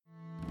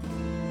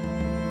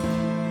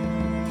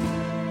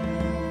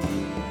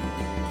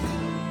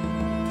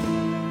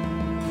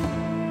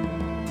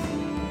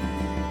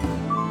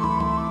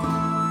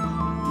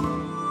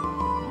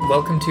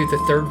welcome to The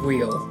Third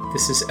Wheel.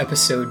 This is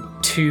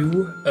episode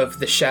 2 of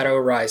The Shadow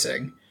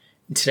Rising.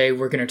 And today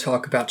we're going to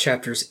talk about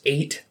chapters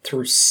 8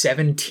 through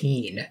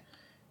 17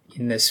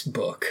 in this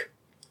book.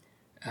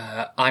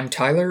 I'm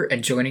Tyler,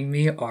 and joining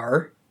me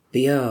are...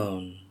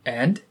 Bjorn.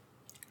 And...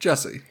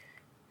 Jesse.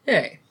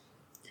 Hey.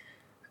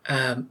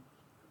 Oh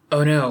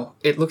no,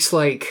 it looks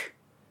like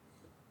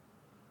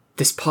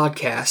this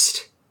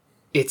podcast,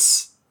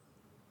 there's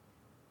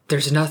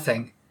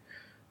nothing.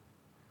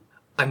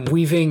 I'm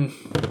weaving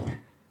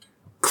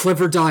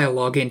clever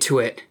dialogue into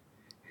it,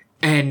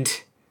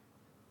 and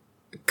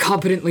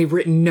competently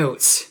written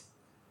notes,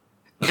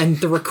 and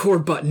the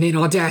record button in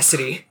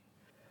Audacity.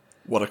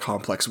 What a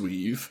complex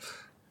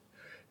weave.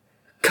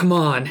 Come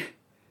on.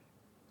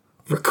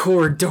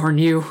 Record, darn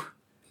you.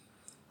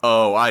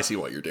 Oh, I see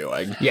what you're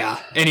doing. Yeah,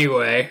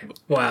 anyway,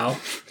 wow.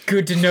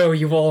 Good to know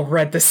you all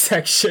read this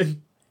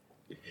section.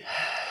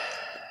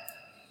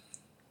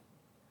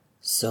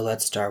 So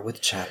let's start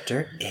with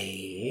chapter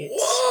 8.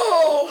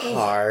 Whoa!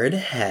 Hard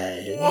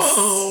heads.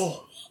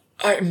 Whoa!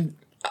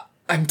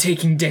 I'm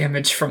taking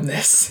damage from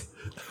this.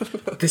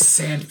 This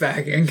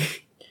sandbagging.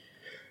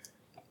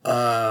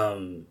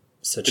 So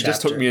It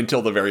just took me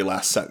until the very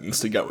last sentence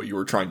to get what you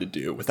were trying to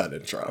do with that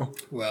intro.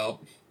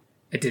 Well,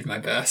 I did my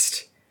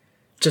best.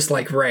 Just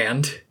like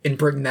Rand in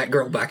bringing that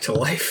girl back to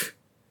life.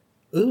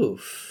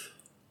 Oof.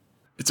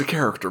 It's a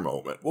character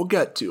moment. We'll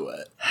get to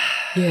it.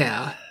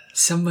 Yeah,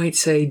 some might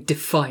say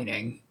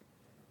defining.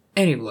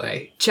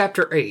 Anyway,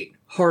 chapter 8,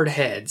 Hard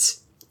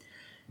Heads.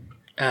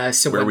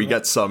 Where we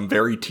get some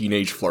very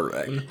teenage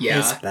flirting. Yeah.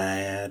 It's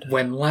bad.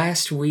 When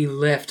last we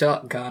left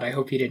up... God, I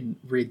hope you didn't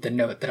read the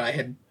note that I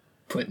had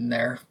put in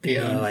there.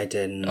 No, I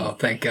didn't. Oh,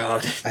 thank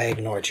God. I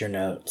ignored your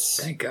notes.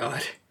 Thank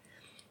God.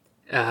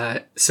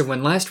 So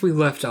when last we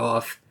left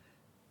off,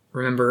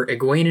 remember,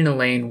 Egwene and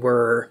Elaine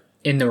were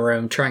in the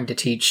room trying to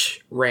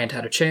teach Rand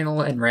how to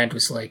channel, and Rand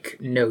was like,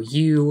 no,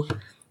 you.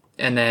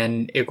 And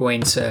then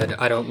Egwene said,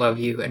 I don't love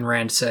you, and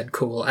Rand said,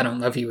 cool, I don't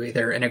love you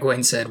either. And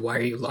Egwene said, why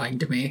are you lying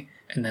to me?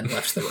 And then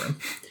left the room.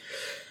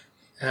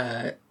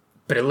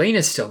 But Elaine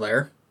is still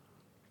there.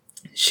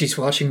 She's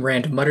watching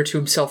Rand mutter to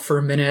himself for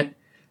a minute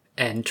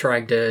and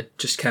trying to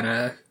just kind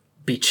of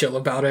be chill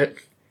about it.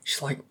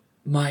 She's like,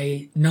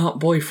 my not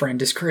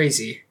boyfriend is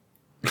crazy.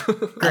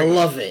 I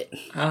love it.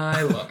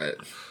 I love it.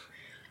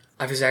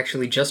 I was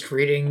actually just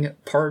reading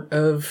part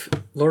of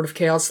Lord of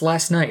Chaos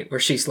last night where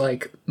she's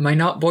like, my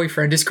not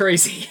boyfriend is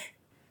crazy.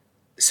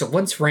 So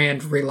once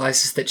Rand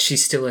realizes that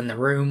she's still in the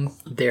room,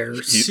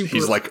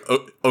 He's like,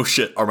 oh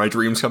shit, are my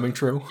dreams coming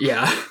true?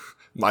 Yeah.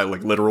 My,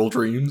 literal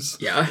dreams?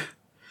 Yeah.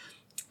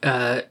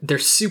 They're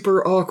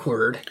super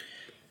awkward.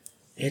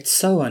 It's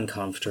so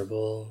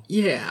uncomfortable.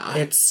 Yeah.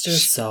 It's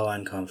just so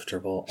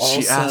uncomfortable.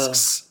 Also, She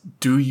asks,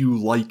 do you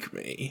like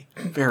me?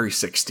 Very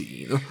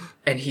 16.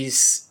 And he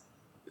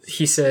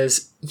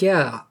says,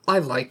 yeah, I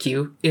like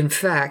you. In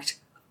fact,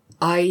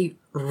 I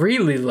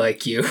really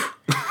like you.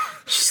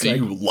 She's Do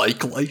you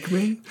like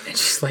me? And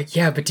she's like,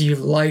 yeah, but do you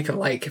like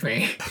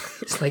me?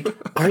 It's like,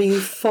 are you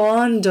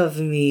fond of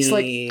me? he's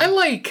like, I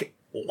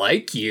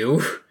like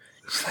you.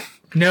 She's like,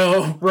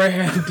 no,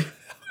 Rand.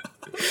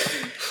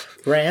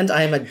 Rand,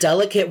 I am a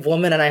delicate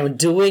woman and I'm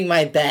doing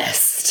my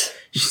best.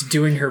 She's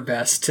doing her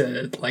best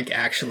to,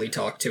 actually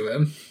talk to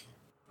him.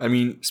 I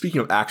mean, speaking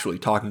of actually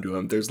talking to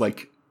him, there's,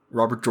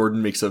 Robert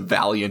Jordan makes a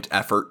valiant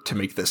effort to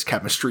make this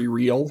chemistry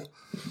real.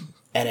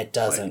 And it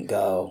doesn't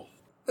go.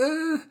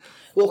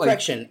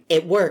 Correction,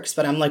 it works,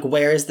 but I'm like,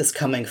 where is this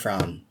coming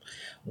from?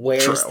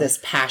 Where's this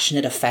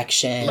passionate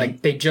affection?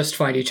 They just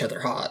find each other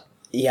hot.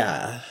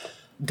 Yeah.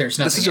 There's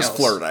nothing else. This is just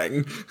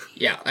flirting.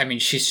 Yeah, I mean,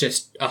 she's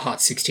just a hot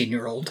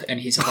 16-year-old, and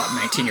he's a hot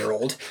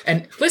 19-year-old.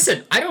 And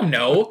listen, I don't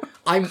know.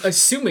 I'm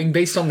assuming,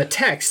 based on the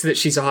text, that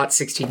she's a hot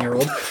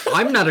 16-year-old.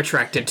 I'm not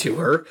attracted to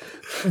her,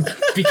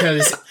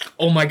 because,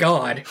 oh my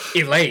god,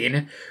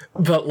 Elaine.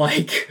 But,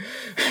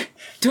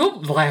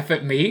 don't laugh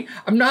at me.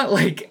 I'm not,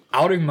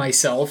 outing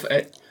myself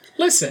at...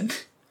 Listen.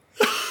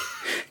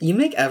 You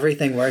make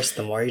everything worse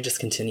the more you just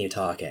continue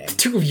talking.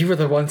 Two of you are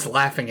the ones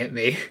laughing at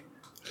me.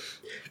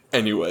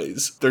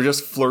 Anyways, they're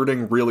just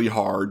flirting really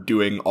hard,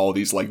 doing all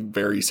these,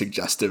 very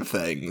suggestive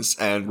things,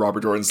 and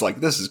Robert Jordan's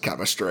like, this is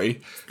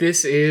chemistry.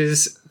 This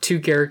is two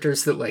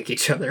characters that like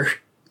each other.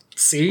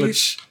 See?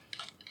 Which,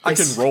 I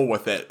can roll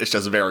with it, it's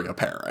just very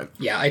apparent.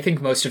 Yeah, I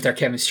think most of their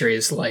chemistry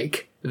is,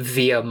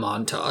 via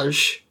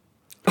montage.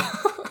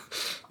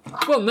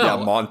 Well, no.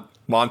 Yeah,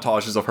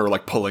 montages of her,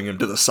 pulling him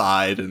to the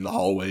side in the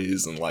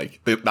hallways, and,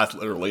 that's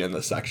literally in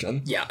this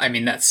section. Yeah, I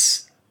mean,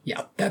 that's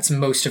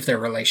most of their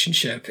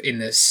relationship in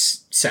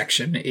this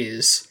section,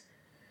 is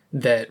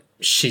that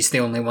she's the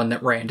only one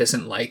that Rand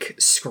isn't,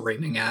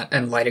 screaming at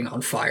and lighting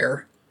on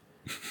fire.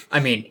 I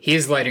mean, he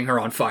is lighting her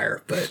on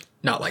fire, but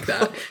not like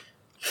that.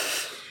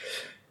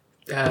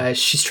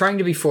 She's trying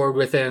to be forward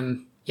with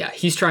him. Yeah,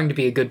 he's trying to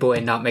be a good boy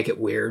and not make it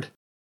weird.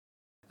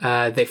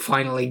 They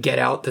finally get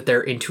out that they're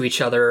into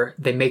each other.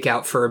 They make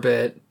out for a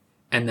bit,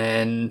 and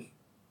then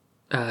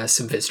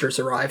some visitors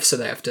arrive, so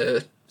they have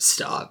to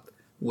stop,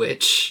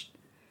 which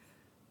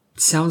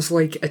sounds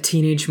like a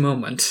teenage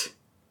moment.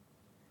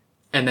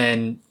 And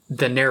then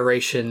the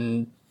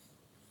narration,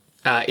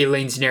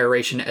 Elaine's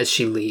narration as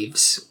she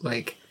leaves,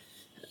 like,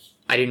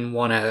 I didn't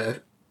want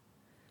to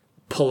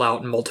pull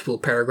out multiple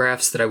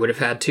paragraphs that I would have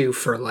had to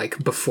for,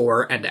 like,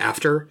 before and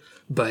after,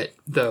 but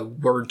the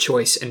word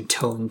choice and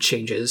tone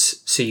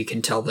changes so you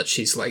can tell that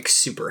she's, like,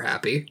 super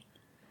happy.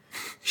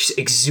 She's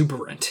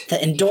exuberant. The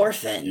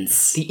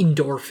endorphins. The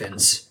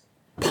endorphins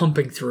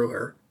pumping through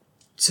her.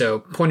 So,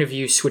 point of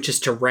view switches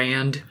to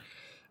Rand.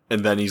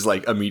 And then he's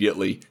like,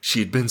 immediately, she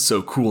had been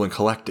so cool and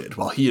collected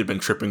while he had been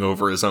tripping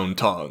over his own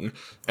tongue.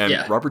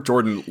 And Robert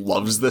Jordan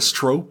loves this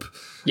trope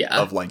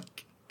of,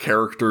 like,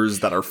 characters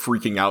that are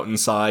freaking out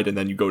inside, and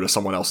then you go to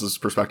someone else's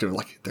perspective,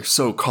 like, they're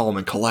so calm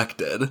and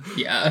collected.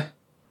 Yeah.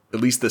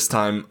 At least this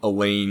time,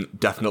 Elaine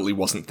definitely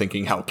wasn't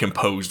thinking how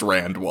composed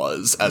Rand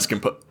was as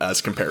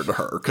compared to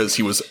her, because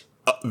he was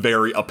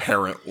very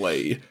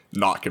apparently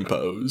not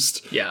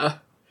composed. Yeah.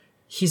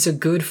 He's a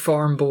good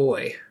farm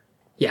boy.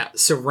 Yeah,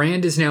 so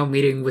Rand is now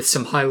meeting with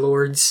some High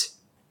Lords,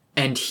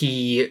 and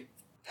he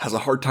has a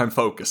hard time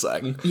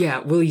focusing. Yeah,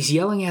 well, he's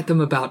yelling at them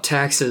about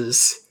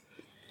taxes,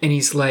 and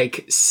he's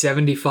like,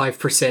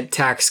 75%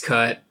 tax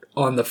cut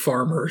on the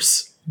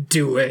farmers.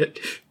 Do it.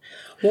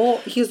 Well,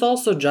 he's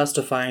also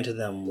justifying to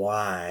them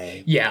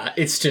why. Yeah,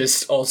 it's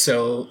just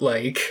also,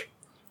 like...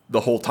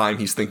 The whole time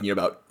he's thinking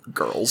about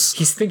girls.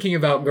 He's thinking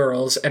about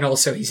girls, and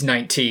also he's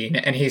 19,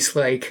 and he's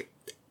like,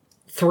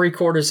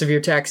 3/4 of your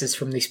taxes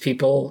from these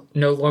people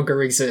no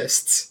longer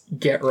exists.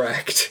 Get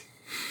wrecked.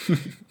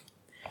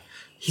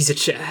 He's a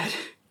Chad.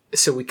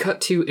 So we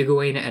cut to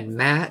Egwene and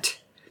Matt.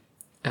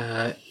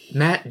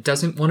 Matt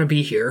doesn't want to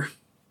be here.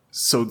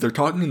 So they're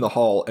talking in the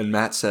hall, and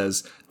Matt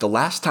says, "The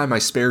last time I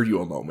spared you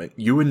a moment,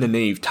 you and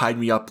Nynaeve tied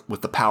me up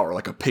with the power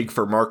like a pig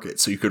for market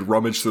so you could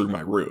rummage through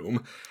my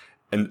room."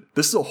 And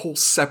this is a whole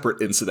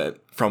separate incident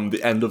from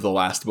the end of the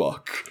last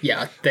book.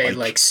 Yeah, they,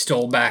 like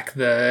stole back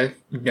the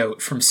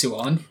note from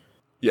Suan.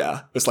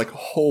 Yeah, it's like,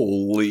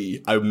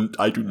 holy,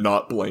 I do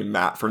not blame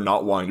Matt for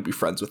not wanting to be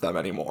friends with them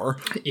anymore.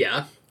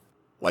 Yeah.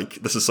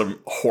 Like, this is some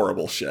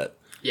horrible shit.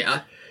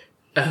 Yeah.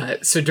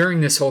 So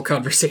during this whole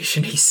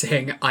conversation, he's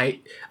saying,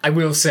 I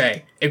will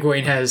say,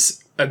 Egwene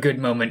has a good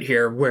moment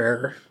here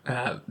where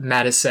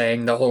Matt is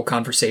saying the whole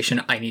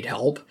conversation, I need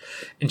help.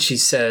 And she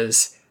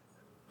says,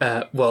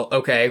 well,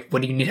 okay,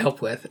 what do you need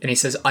help with? And he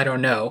says, I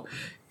don't know.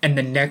 And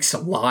the next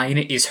line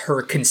is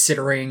her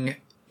considering,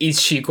 is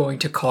she going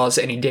to cause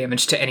any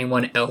damage to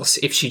anyone else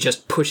if she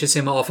just pushes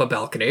him off a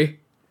balcony?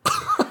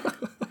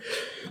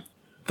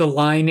 The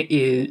line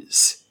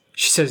is,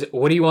 she says,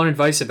 what do you want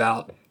advice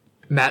about?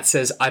 Matt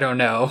says, I don't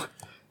know.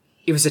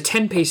 It was a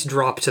 10-pace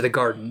drop to the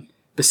garden.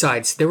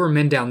 Besides, there were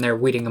men down there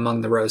waiting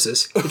among the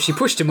roses. If she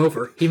pushed him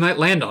over, he might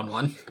land on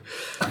one.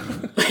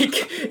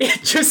 Like,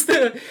 just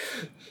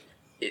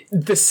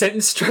the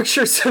sentence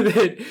structure so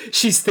that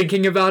she's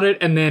thinking about it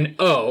and then,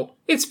 oh,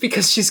 it's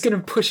because she's going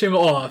to push him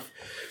off.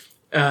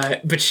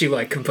 But she,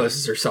 like,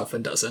 composes herself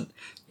and doesn't.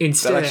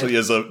 Instead,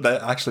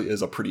 that actually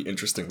is a pretty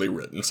interestingly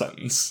written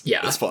sentence.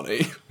 Yeah. It's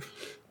funny.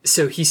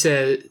 So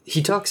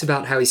he talks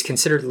about how he's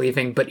considered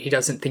leaving, but he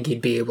doesn't think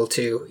he'd be able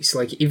to. He's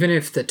like, even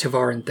if the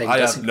Tavarin thing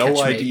doesn't catch me... I have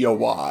no idea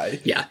why.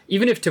 Yeah,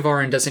 even if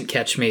Tavarin doesn't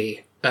catch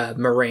me,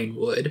 Moraine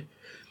would.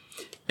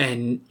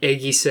 And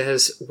Eggy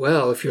says,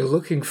 well, if you're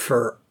looking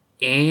for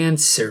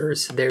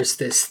answers, there's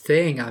this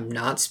thing I'm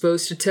not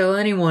supposed to tell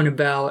anyone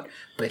about,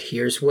 but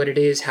here's what it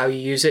is, how you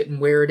use it, and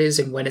where it is,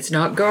 and when it's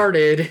not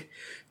guarded.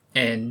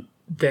 And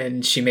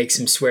then she makes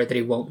him swear that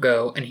he won't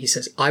go, and he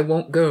says, I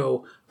won't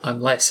go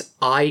unless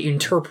I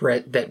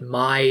interpret that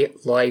my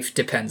life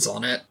depends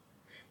on it.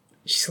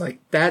 She's like,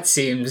 that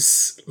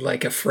seems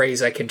like a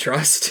phrase I can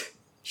trust.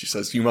 She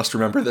says, you must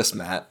remember this,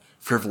 Matt.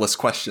 Frivolous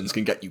questions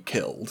can get you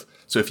killed.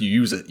 So if you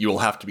use it, you will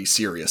have to be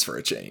serious for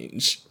a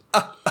change.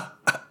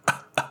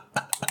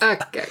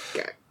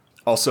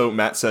 Also,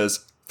 Matt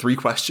says, 3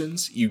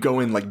 questions? You go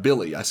in like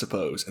Billy, I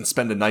suppose, and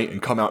spend a night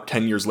and come out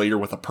 10 years later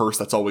with a purse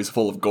that's always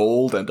full of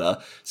gold, and,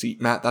 see,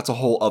 Matt, that's a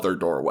whole other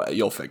doorway.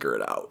 You'll figure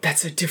it out.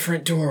 That's a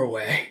different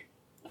doorway.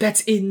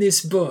 That's in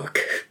this book.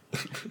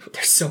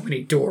 There's so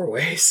many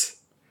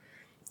doorways.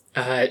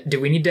 Do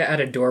we need to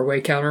add a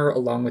doorway counter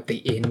along with the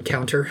inn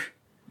counter?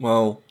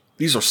 Well,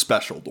 these are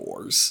special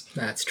doors.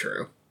 That's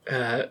true.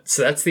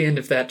 So that's the end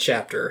of that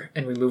chapter,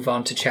 and we move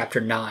on to chapter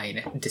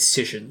 9,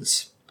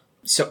 Decisions.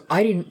 So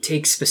I didn't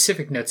take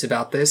specific notes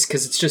about this,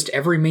 because it's just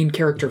every main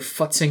character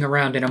futzing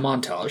around in a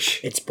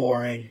montage. It's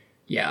boring.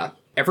 Yeah.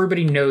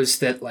 Everybody knows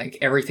that, like,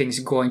 everything's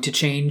going to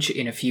change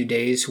in a few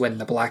days when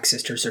the Black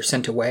Sisters are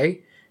sent away,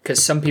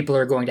 because some people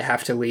are going to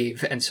have to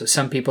leave, and so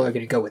some people are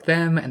going to go with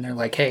them, and they're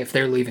like, hey, if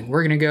they're leaving,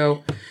 we're going to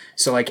go.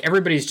 So, like,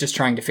 everybody's just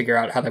trying to figure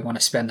out how they want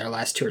to spend their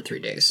last 2 or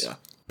 3 days. Yeah.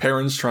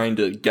 Perrin's trying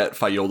to get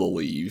Fayoda to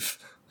leave.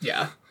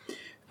 Yeah.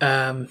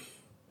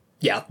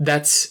 Yeah,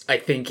 that's, I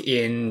think,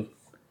 in...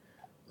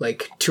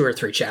 like 2 or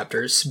 3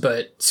 chapters,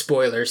 but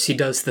spoilers, he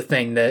does the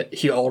thing that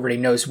he already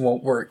knows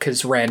won't work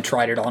because Rand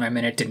tried it on him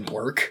and it didn't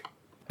work.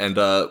 And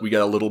we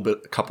get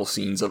a couple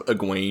scenes of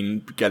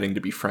Egwene getting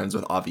to be friends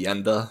with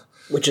Aviendha.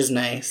 Which is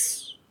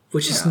nice.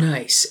 Which is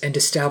nice, and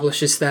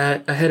establishes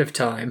that ahead of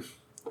time.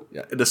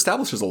 Yeah, it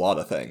establishes a lot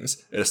of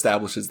things. It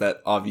establishes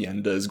that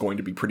Aviendha is going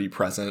to be pretty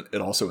present. It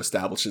also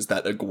establishes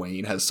that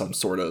Egwene has some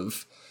sort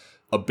of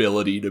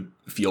ability to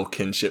feel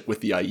kinship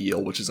with the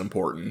Aiel, which is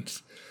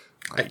important.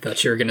 I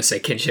thought you were going to say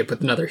kinship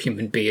with another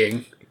human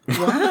being.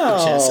 Wow.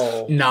 Which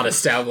is not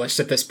established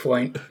at this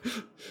point.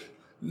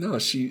 No,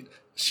 she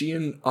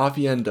and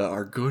Aviendha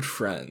are good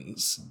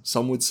friends.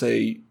 Some would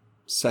say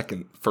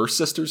first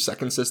sisters,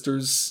 second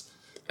sisters.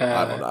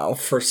 I don't know.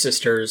 First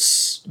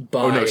sisters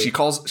by... Oh no, she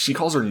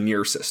calls her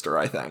near sister,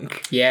 I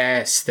think.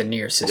 Yes, the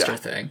near sister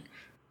thing.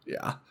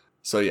 Yeah.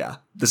 So yeah,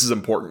 this is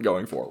important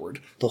going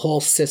forward. The whole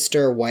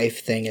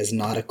sister-wife thing is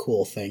not a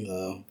cool thing,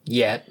 though.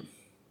 Yet.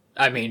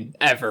 I mean,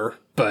 ever,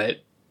 but...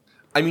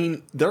 I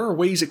mean, there are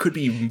ways it could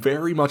be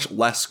very much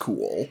less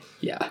cool.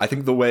 Yeah. I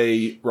think the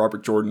way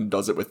Robert Jordan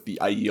does it with the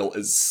Aiel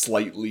is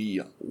slightly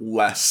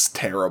less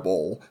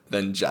terrible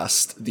than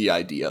just the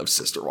idea of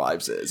sister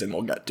wives is, and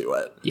we'll get to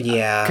it.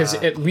 Yeah. Because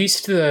at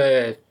least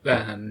the,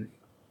 the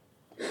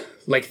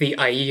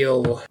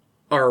Aiel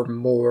are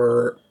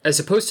more, as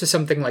opposed to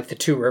something like the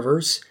Two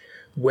Rivers,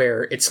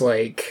 where it's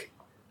like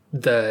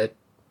the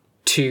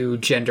two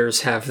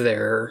genders have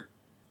their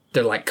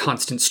like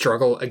constant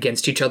struggle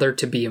against each other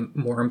to be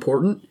more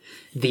important.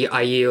 The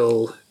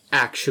Aiel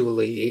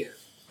actually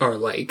are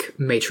like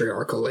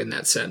matriarchal in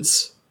that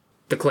sense.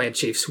 The clan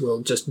chiefs will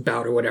just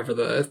bow to whatever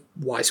the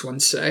wise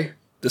ones say.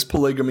 This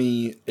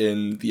polygamy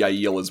in the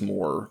Aiel is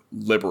more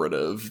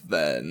liberative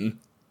than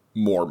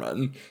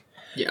Mormon.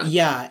 Yeah.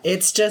 Yeah,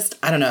 it's just,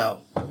 I don't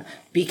know.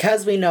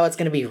 Because we know it's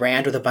going to be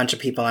Rand with a bunch of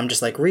people, I'm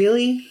just like,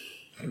 really?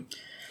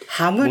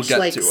 How much,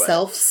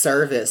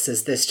 self-service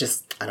is this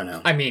just, I don't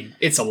know. I mean,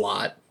 it's a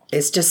lot.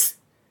 It's just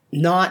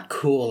not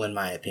cool, in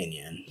my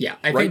opinion. Yeah,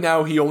 I think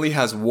now he only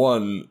has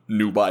one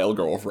nubile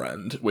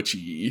girlfriend, which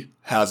he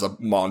has a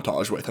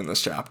montage with in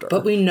this chapter.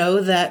 But we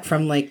know that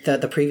from, like,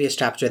 the previous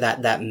chapter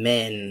that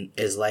Min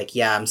is like,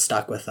 yeah, I'm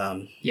stuck with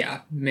them.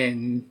 Yeah,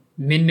 Min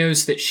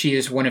knows that she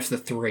is one of the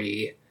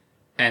three,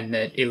 and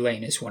that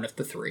Elaine is one of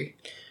the three.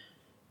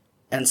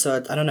 And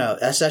so, I don't know,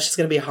 that's just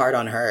going to be hard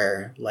on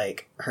her.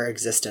 Like, her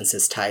existence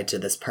is tied to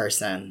this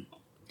person.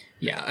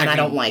 Yeah. I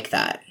don't like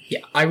that.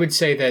 Yeah, I would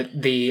say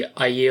that the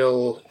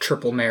Aiel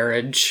triple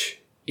marriage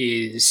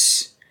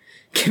is...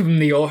 Give him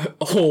the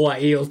whole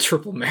Aiel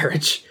triple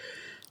marriage.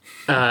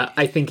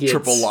 I think it's...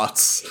 Triple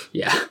lots.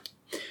 Yeah.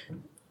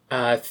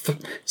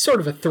 Sort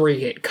of a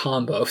 3-hit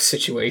combo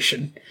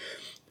situation.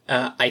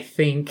 I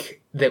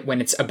think that when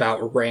it's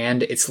about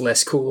Rand, it's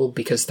less cool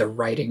because the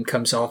writing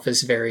comes off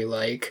as very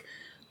like...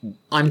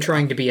 I'm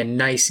trying to be a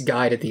nice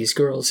guy to these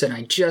girls and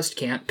I just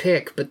can't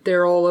pick, but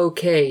they're all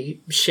okay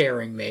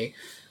sharing me.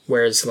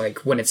 Whereas, like,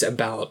 when it's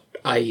about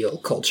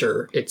Aiel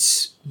culture,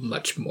 it's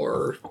much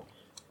more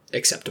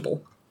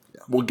acceptable.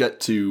 Yeah, we'll get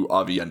to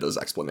Aviendha's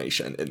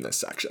explanation in this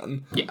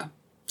section. Yeah.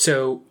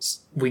 So,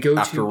 we go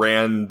After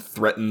Rand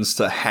threatens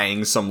to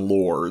hang some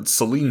lords,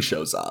 Selene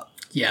shows up.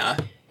 Yeah.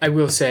 I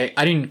will say,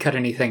 I didn't cut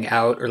anything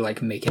out or,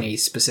 like, make any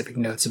specific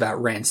notes about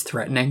Rand's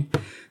threatening,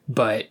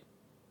 but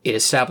it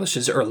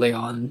establishes early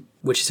on,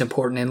 which is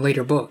important in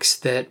later books,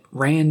 that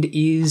Rand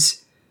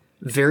is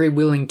very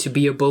willing to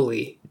be a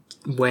bully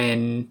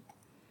when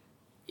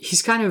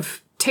he's kind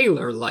of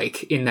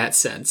Taylor-like in that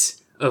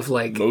sense of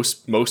like...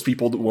 Most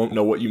people won't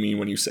know what you mean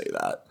when you say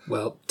that.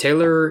 Well,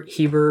 Taylor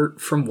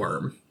Hebert from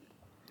Worm.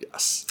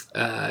 Yes.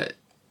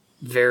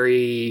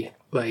 Very,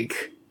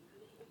 like,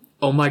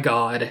 oh my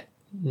god,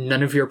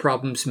 none of your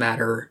problems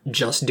matter,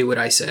 just do what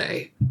I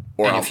say.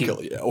 Or I'll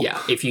kill you.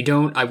 Yeah, if you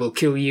don't, I will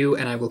kill you,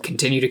 and I will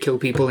continue to kill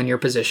people in your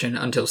position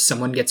until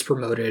someone gets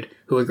promoted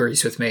who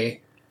agrees with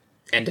me.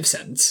 End of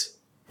sentence.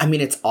 I mean,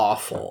 it's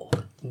awful,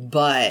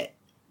 but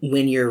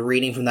when you're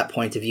reading from that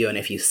point of view, and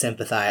if you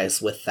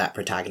sympathize with that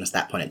protagonist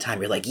at that point in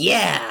time, you're like,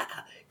 yeah,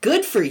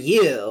 good for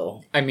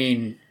you. I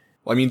mean,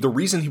 the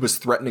reason he was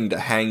threatening to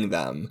hang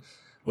them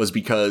was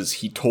because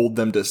he told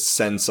them to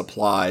send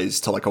supplies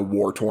to, like, a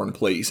war-torn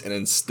place, and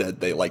instead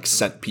they, like,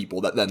 sent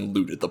people that then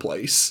looted the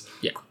place.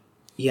 Yeah.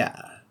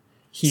 Yeah.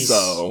 He's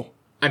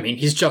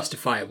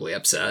justifiably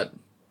upset.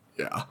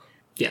 Yeah.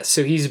 Yeah,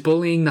 so he's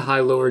bullying the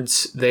High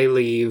Lords, they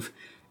leave,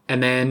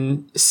 and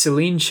then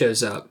Selene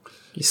shows up.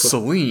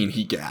 Selene,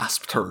 he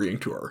gasped, hurrying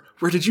to her.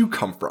 Where did you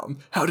come from?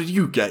 How did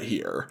you get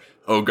here?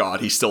 Oh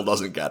god, he still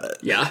doesn't get it.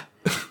 Yeah.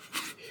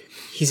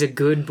 He's a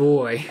good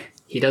boy.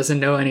 He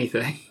doesn't know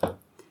anything.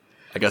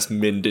 I guess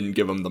Min didn't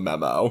give him the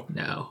memo.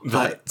 No.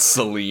 That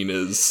Selene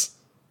is...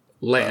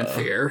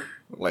 Lanfear.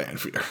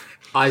 Lanfear.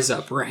 Eyes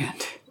up,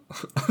 Rand.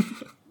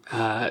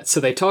 So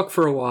they talk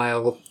for a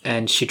while,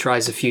 and she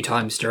tries a few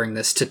times during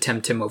this to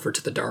tempt him over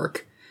to the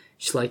dark.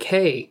 She's like,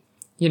 hey,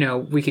 you know,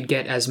 we could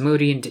get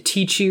Asmodean to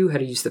teach you how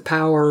to use the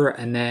power,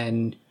 and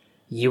then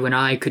you and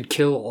I could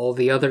kill all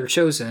the other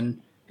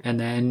chosen, and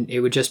then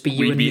it would just be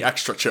you We'd be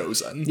extra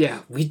chosen.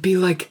 Yeah, we'd be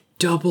like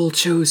double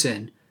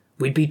chosen.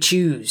 We'd be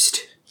choosed.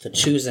 The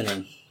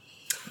choosening.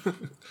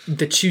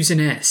 The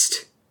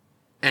choosenest.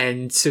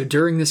 And so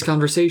during this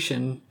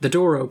conversation, the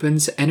door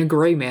opens and a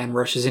gray man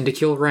rushes in to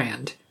kill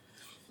Rand.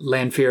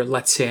 Lanfear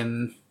lets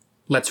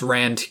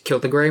Rand kill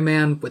the gray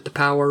man with the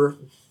power.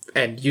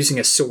 and using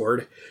a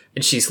sword,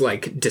 and she's,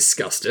 like,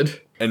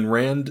 disgusted. And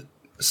Rand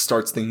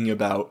starts thinking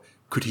about,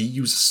 could he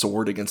use a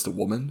sword against a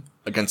woman?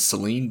 Against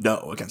Selene?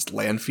 No. Against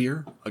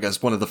Lanfear?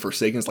 Against one of the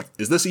Forsakens? Like,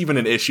 is this even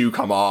an issue?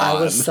 Come on. I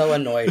was so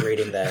annoyed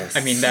reading this.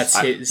 I mean, that's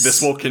his...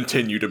 This will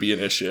continue to be an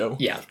issue.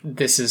 Yeah,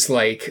 this is,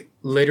 like,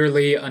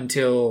 literally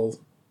until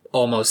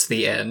almost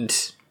the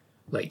end.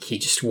 Like, he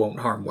just won't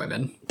harm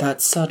women.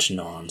 That's such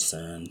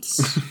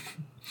nonsense.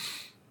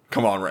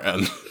 Come on,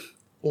 Rand.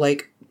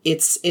 Like,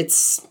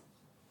 it's...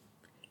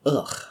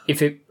 Ugh.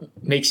 If it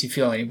makes you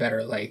feel any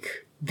better,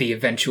 like, the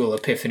eventual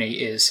epiphany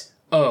is,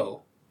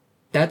 oh,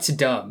 that's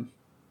dumb.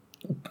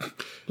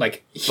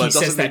 Like, he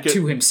says that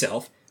to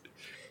himself.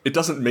 It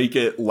doesn't make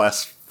it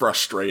less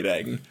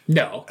frustrating.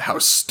 No. How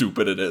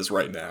stupid it is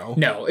right now.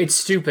 No, it's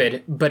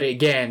stupid, but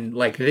again,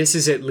 like, this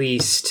is at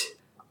least...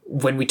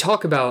 When we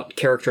talk about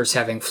characters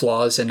having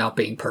flaws and not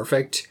being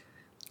perfect,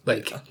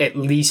 like, at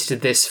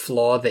least this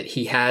flaw that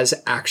he has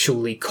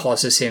actually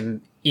causes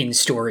him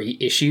in-story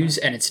issues,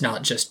 and it's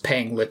not just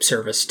paying lip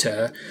service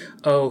to,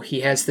 oh,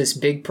 he has this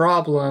big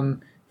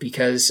problem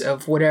because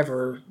of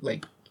whatever.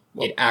 Like,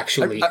 it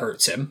actually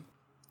hurts him.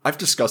 I've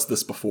discussed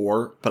this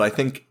before, but I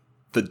think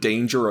the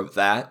danger of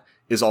that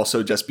is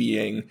also just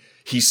being,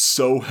 he's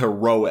so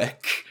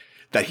heroic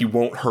that he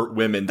won't hurt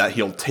women, that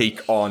he'll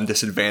take on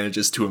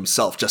disadvantages to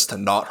himself just to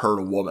not hurt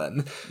a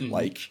woman.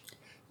 Like,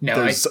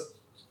 there's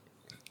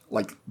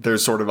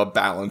sort of a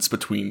balance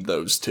between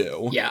those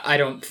two. Yeah, I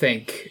don't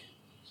think,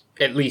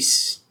 at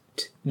least,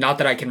 not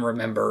that I can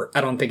remember, I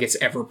don't think it's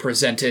ever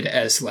presented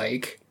as,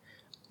 like,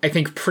 I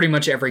think pretty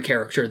much every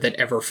character that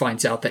ever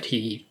finds out that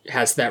he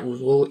has that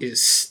rule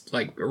is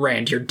like,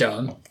 Rand, you're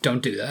dumb.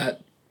 Don't do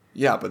that.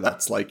 Yeah, but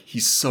that's, like,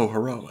 he's so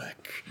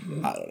heroic.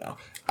 I don't know.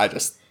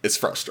 It's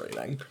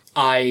frustrating.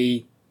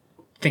 I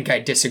think I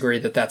disagree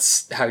that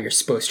that's how you're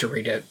supposed to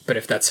read it, but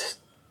if that's...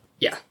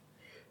 Yeah.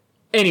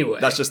 Anyway.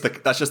 That's just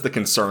the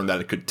concern that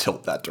it could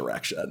tilt that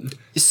direction.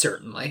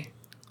 Certainly.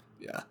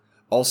 Yeah.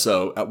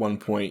 Also, at one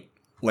point,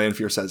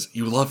 Lanfear says,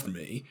 "You loved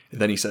me." And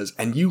then he says,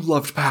 "And you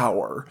loved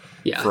power."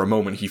 Yeah. For a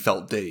moment, he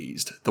felt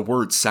dazed. The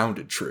words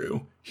sounded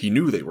true. He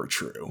knew they were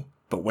true.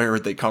 But where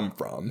had they come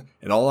from?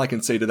 And all I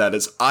can say to that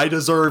is, I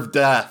deserve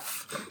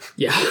death.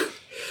 Yeah.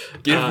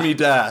 Give me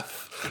death.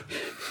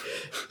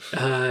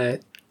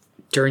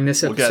 During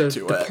this episode,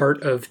 the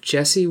part of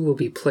Jesse will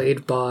be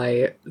played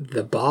by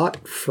the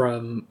bot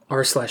from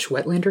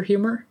r/Wetlander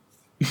Humor.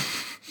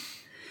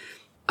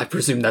 I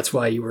presume that's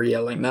why you were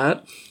yelling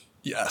that.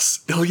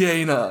 Yes,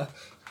 Ilyena.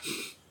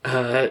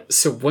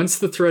 So once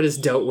the threat is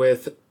dealt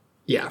with,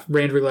 yeah,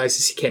 Rand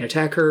realizes he can't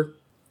attack her,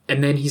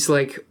 and then he's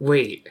like,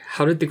 wait,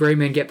 how did the Gray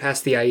Man get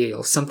past the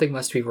Aiel? Something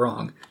must be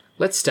wrong.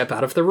 Let's step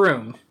out of the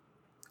room.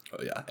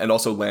 Oh yeah, and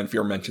also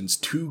Lanfear mentions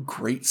 2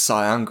 great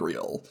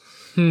Cyangreal.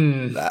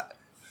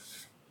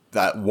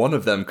 That one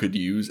of them could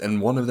use,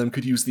 and one of them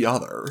could use the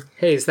other.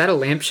 Hey, is that a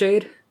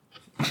lampshade?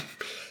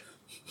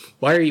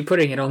 Why are you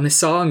putting it on this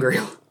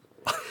Cyangreal?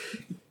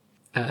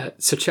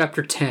 So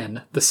chapter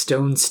 10, The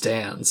Stone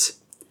Stands.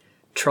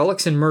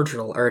 Trollocs and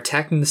Myrddraal are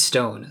attacking the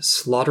stone,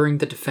 slaughtering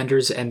the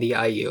defenders and the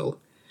Aiel.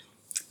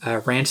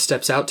 Rand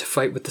steps out to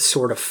fight with the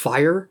Sword of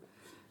Fire,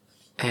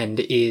 and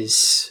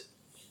is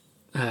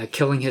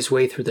killing his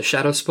way through the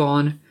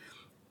Shadowspawn,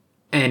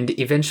 and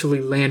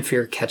eventually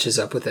Lanfear catches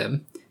up with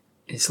him.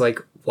 It's like,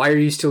 why are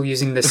you still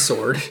using this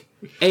sword?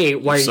 A,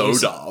 why are you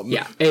using... dumb.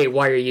 Yeah, A,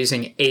 why are you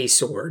using a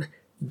sword?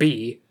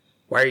 B,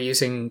 why are you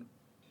using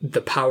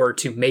the power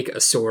to make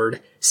a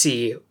sword?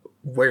 C,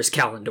 where's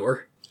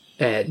Callandor?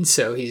 And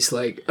so he's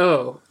like,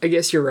 oh, I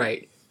guess you're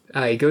right.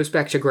 He goes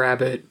back to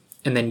grab it,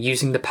 and then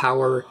using the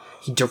power,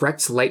 he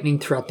directs lightning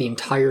throughout the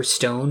entire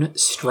stone,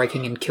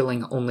 striking and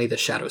killing only the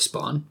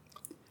Shadowspawn.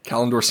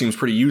 Callandor seems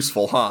pretty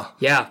useful, huh?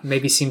 Yeah,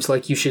 maybe seems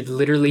like you should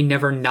literally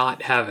never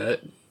not have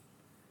it.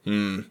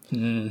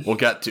 We'll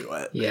get to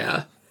it.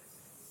 Yeah.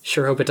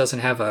 Sure hope it doesn't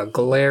have a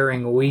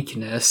glaring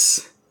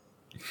weakness.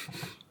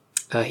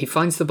 He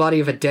finds the body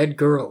of a dead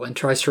girl and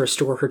tries to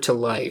restore her to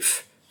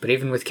life, but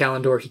even with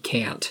Callandor, he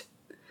can't.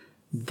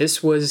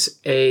 This was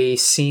a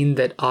scene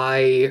that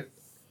I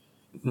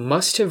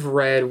must have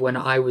read when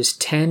I was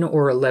 10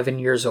 or 11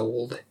 years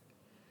old,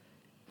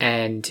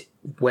 and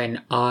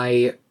when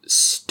I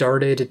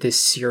started this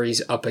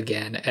series up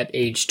again at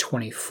age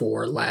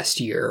 24 last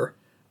year,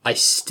 I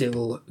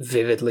still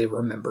vividly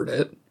remembered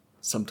it.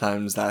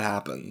 Sometimes that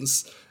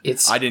happens.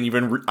 I didn't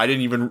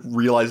even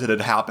realize it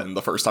had happened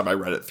the first time I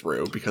read it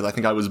through, because I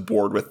think I was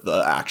bored with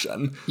the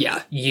action.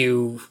 Yeah,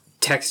 you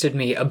texted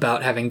me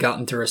about having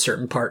gotten through a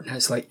certain part, and I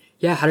was like,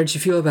 yeah, how did you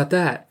feel about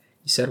that?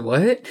 You said,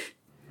 what?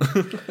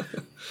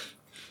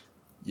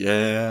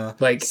 Yeah.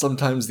 Like,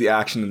 sometimes the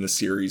action in the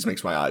series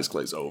makes my eyes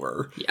glaze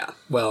over. Yeah,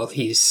 well,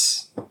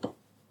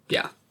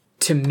 yeah.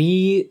 To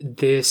me,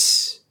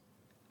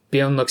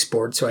 Bjorn looks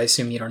bored, so I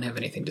assume you don't have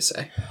anything to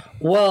say.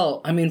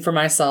 Well, I mean, for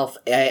myself,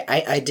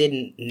 I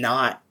didn't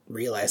not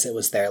realize it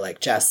was there like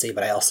Jesse,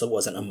 but I also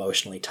wasn't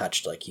emotionally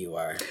touched like you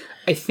are.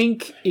 I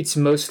think it's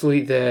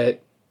mostly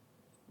that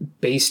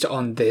based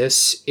on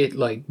this, it,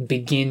 like,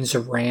 begins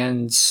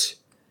Rand's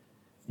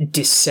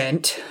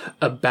dissent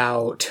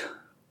about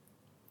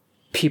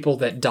people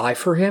that die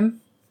for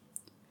him,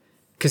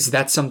 because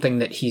that's something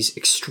that he's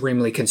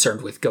extremely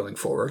concerned with going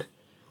forward.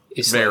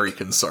 Is very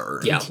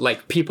concerned. Yeah,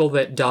 like people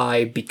that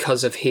die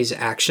because of his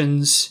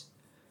actions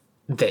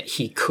that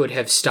he could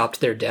have stopped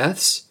their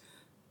deaths.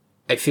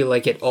 I feel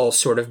like it all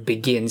sort of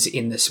begins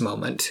in this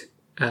moment.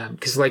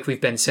 Because like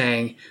we've been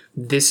saying,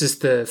 this is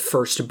the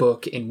first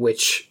book in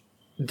which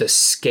the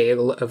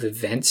scale of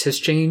events has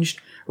changed.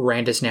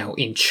 Rand is now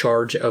in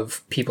charge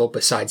of people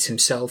besides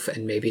himself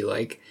and maybe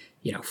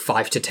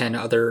 5 to 10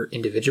 other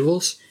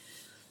individuals.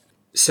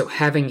 So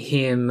having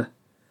him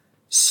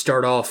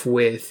start off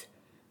with,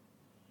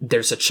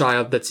 there's a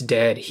child that's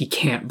dead, he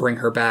can't bring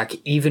her back,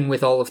 even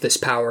with all of this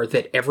power,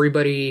 that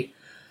everybody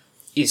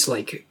is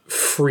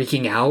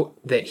freaking out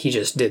that he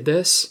just did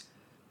this.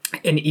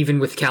 And even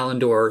with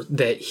Kalendor,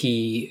 that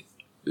he,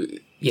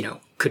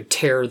 could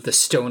tear the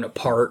stone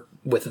apart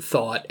with a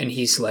thought, and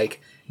he's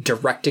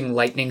directing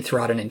lightning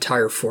throughout an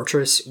entire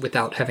fortress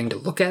without having to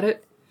look at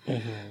it.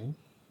 Mm-hmm.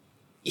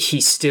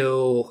 He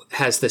still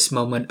has this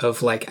moment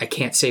of I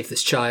can't save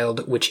this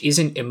child, which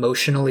isn't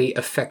emotionally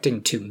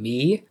affecting to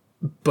me,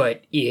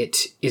 but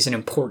it is an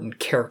important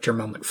character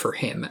moment for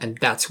him. And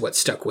that's what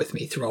stuck with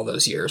me through all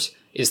those years,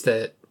 is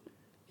that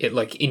it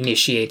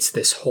initiates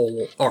this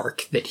whole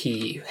arc that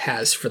he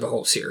has for the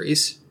whole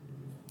series.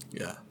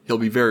 Yeah. He'll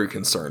be very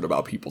concerned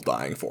about people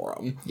dying for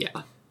him.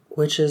 Yeah.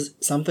 Which is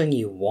something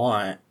you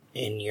want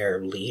in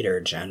your leader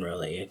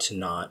generally, to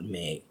not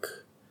make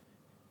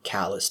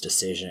callous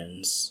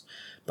decisions.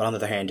 But on the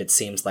other hand, it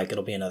seems like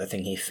it'll be another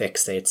thing he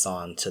fixates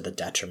on to the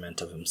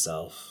detriment of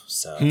himself.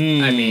 So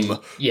I mean,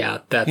 yeah,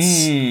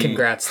 that's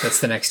congrats. That's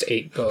the next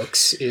 8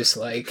 books. Is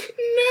no.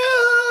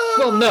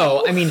 Well,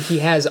 no, I mean he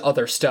has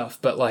other stuff,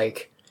 but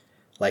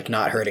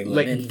not hurting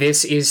women.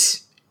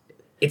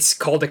 It's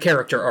called a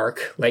character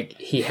arc.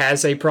 He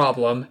has a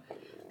problem,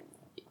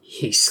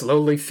 he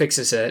slowly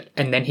fixes it,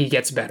 and then he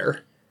gets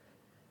better.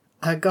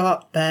 I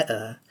got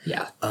better.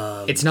 Yeah,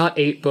 it's not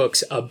 8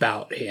 books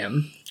about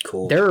him.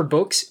 Cool. There are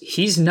books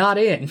he's not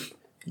in.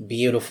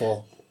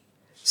 Beautiful.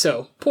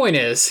 So, point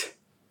is,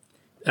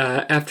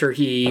 after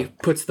he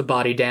puts the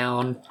body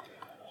down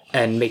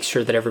and makes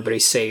sure that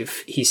everybody's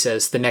safe, he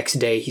says the next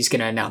day he's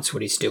going to announce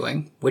what he's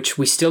doing, which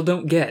we still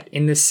don't get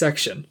in this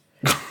section.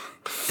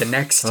 The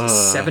next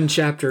 7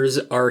 chapters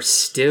are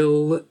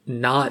still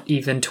not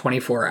even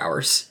 24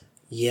 hours.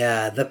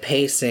 Yeah, the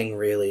pacing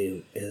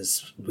really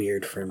is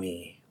weird for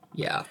me.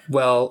 Yeah,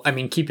 well, I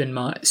mean, keep in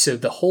mind, so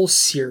the whole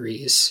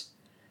series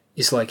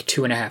is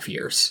 2.5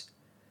 years.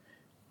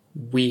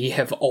 We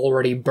have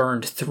already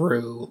burned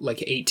through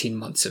 18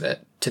 months of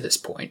it to this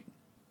point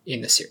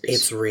in the series.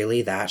 It's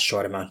really that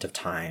short amount of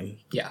time.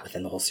 Yeah.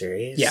 Within the whole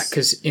series? Yeah,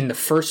 because in the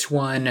first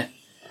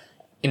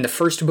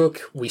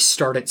book, we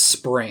start at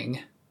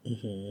spring.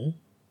 Mm-hmm.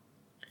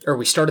 Or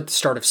we start at the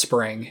start of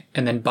spring,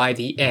 and then by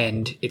the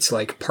end, it's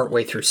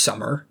partway through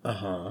summer.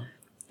 Uh-huh.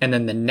 And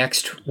then the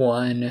next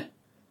one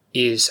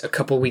is a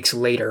couple weeks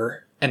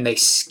later, and they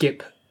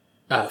skip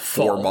fall.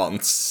 4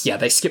 months. Yeah,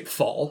 they skip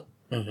fall.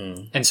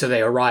 Mm-hmm. And so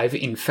they arrive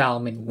in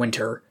Falme in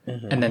winter,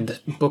 and then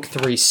book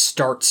 3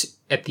 starts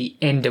at the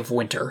end of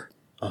winter.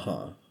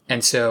 Uh-huh.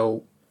 And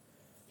so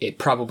it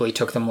probably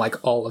took them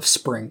all of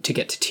spring to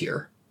get to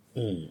Tyr.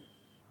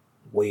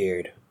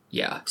 Weird.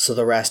 Yeah. So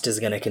the rest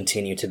is going to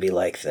continue to be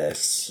like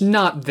this.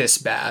 Not this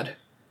bad.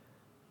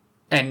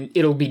 And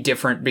it'll be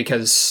different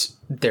because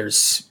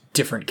there's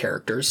different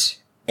characters.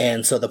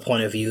 And so the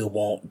point of view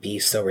won't be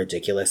so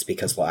ridiculous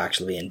because we'll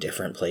actually be in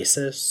different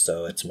places,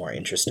 so it's more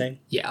interesting.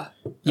 Yeah.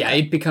 Yeah, okay.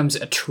 It becomes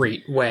a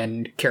treat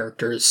when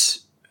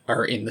characters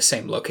are in the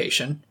same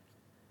location.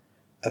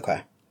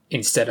 Okay.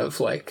 Instead of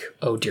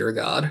oh dear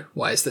God,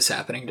 why is this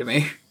happening to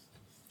me?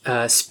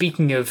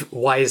 Speaking of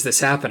why is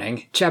this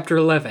happening, Chapter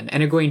 11,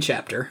 an Egwene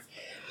chapter.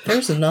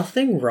 There's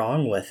nothing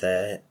wrong with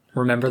it.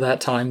 Remember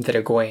that time that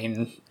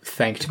Egwene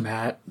thanked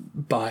Matt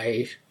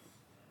by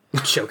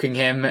choking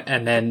him,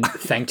 and then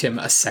thanked him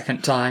a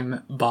second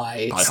time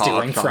by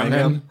stealing from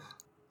him?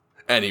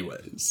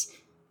 Anyways,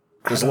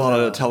 there's a lot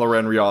of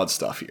Tel'aran'rhiod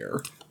stuff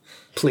here.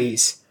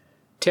 Please.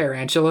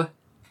 Tarantula?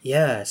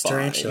 Yeah, it's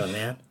Tarantula,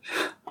 man.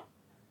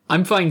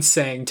 I'm fine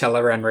saying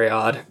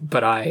Tel'aran'rhiod,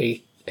 but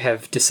I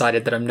have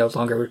decided that I'm no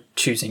longer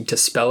choosing to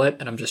spell it,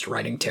 and I'm just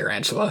writing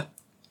Tarantula.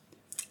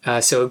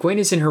 So Egwene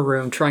is in her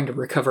room trying to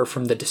recover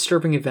from the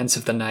disturbing events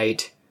of the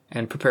night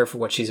and prepare for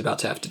what she's about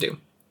to have to do.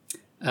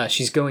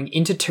 She's going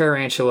into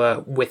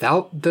Tarantula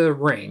without the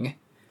ring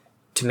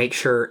to make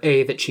sure,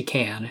 A, that she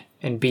can,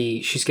 and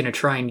B, she's going to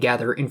try and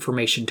gather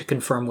information to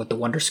confirm what the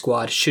Wonder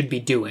Squad should be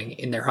doing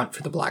in their hunt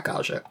for the Black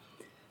Ajah.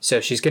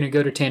 So she's going to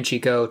go to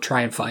Tanchico,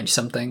 try and find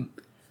something,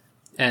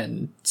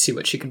 and see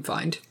what she can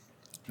find.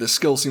 This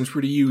skill seems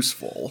pretty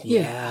useful.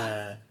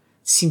 Yeah.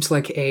 Seems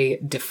like a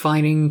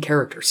defining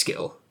character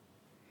skill.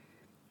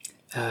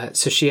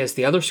 So she has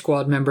the other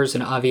squad members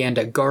and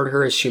Aviendha guard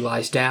her as she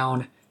lies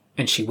down,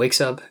 and she wakes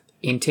up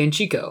in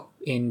Tanchico,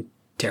 in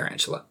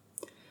Tarantula.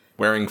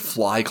 Wearing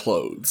fly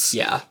clothes.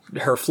 Yeah,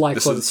 her fly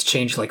clothes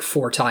change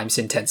 4 times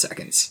in 10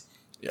 seconds.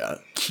 Yeah,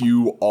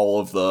 cue all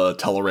of the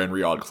Teleran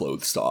Riyadh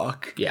clothes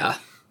stock. Yeah.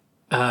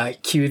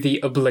 Cue the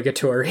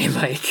obligatory,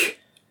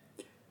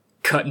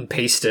 cut and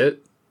paste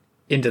it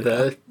into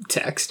the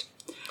text.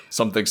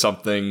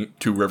 Something,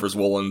 2 Rivers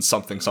Woolen,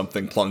 something,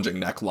 plunging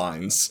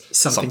necklines.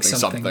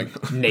 Something.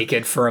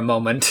 Naked for a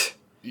moment.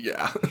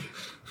 Yeah.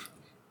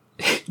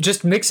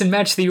 Just mix and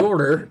match the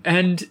order,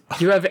 and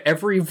you have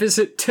every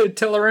visit to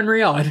Teleran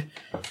Riyadh.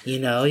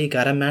 You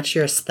gotta match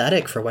your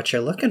aesthetic for what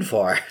you're looking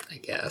for. I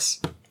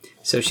guess.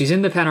 So she's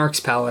in the Panarch's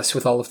palace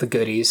with all of the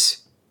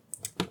goodies,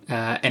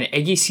 and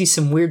Eggy sees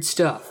some weird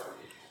stuff.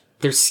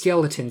 There's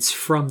skeletons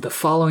from the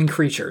following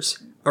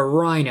creatures: a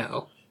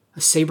rhino,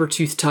 a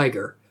saber-toothed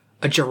tiger,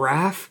 a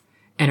giraffe,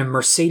 and a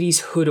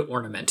Mercedes hood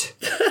ornament.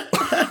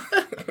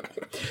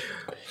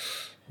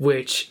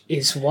 Which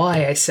is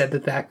why I said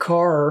that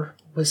car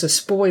was a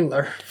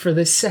spoiler for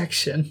this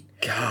section.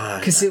 God,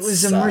 because it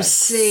was a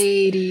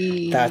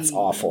Mercedes. That's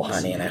awful,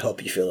 honey, and I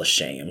hope you feel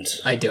ashamed.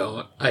 I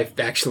don't. I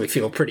actually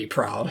feel pretty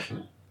proud.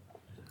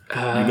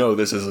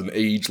 This is an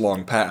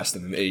age-long past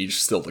and an age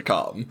still to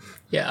come.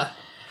 Yeah.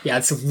 Yeah,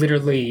 it's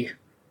literally...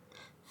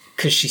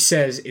 Because she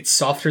says it's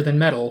softer than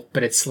metal,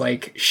 but it's,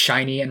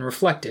 shiny and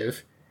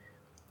reflective.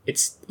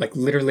 It's,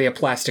 literally a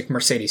plastic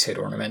Mercedes hood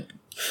ornament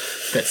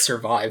that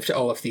survived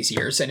all of these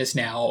years and is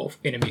now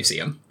in a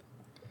museum.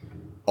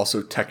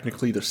 Also,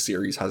 technically, the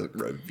series hasn't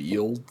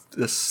revealed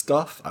this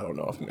stuff. I don't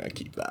know if I'm going to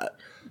keep that.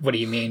 What do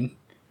you mean?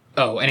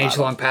 Oh, an age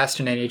long past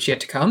and an age yet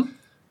to come?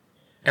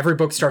 Every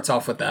book starts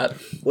off with that.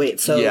 Wait,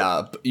 so...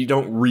 Yeah, but you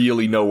don't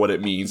really know what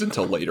it means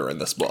until later in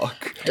this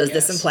book. Does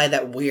this imply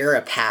that we're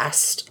a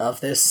past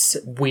of this?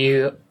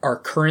 We are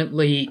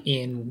currently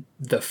in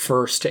the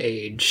first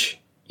age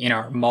in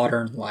our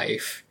modern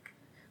life,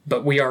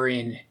 but we are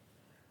in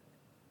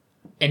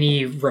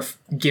any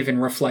given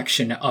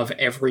reflection of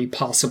every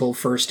possible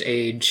first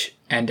age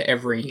and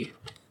every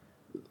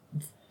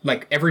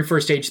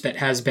first age that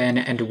has been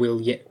and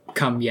will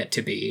come yet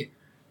to be,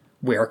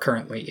 we are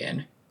currently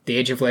in. The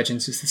Age of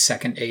Legends is the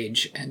second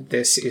age, and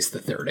this is the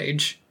third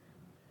age.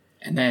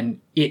 And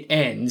then it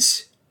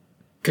ends,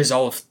 because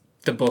all of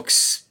the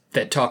books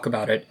that talk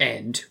about it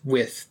end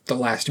with the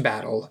last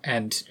battle,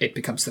 and it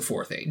becomes the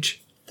fourth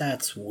age.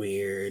 That's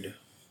weird.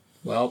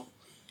 Well,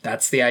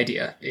 that's the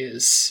idea,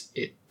 is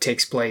it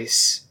takes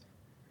place...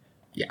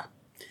 Yeah.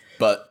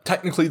 But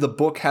technically the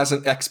book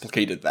hasn't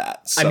explicated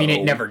that, so... I mean,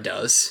 it never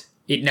does.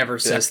 It never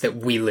says that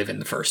we live in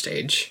the first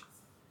age.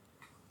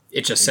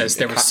 It just says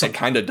there was some... It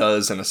kind of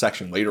does in a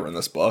section later in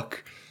this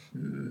book.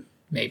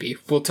 Maybe.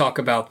 We'll talk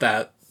about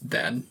that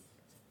then.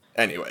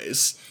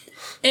 Anyways.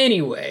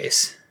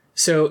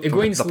 So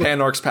Egwene's... The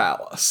Panarch's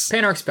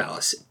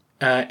Palace.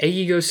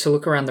 Eggy goes to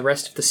look around the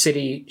rest of the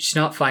city. She's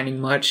not finding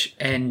much,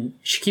 and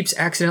she keeps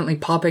accidentally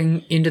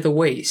popping into the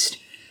waste.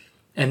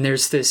 And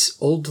there's this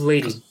old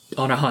lady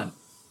on a hunt.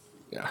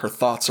 Yeah, her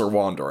thoughts are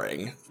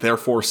wandering.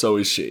 Therefore, so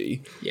is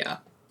she. Yeah.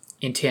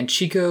 In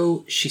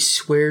Tanchico, she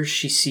swears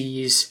she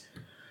sees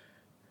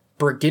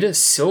Brigitta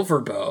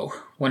Silverbow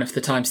one of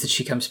the times that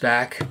she comes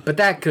back, but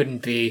that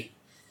couldn't be.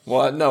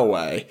 What? No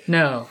way.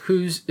 No.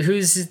 Who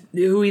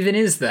even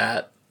is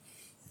that?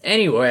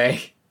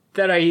 Anyway,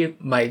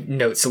 my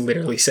notes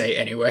literally say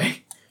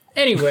anyway.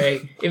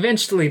 Anyway,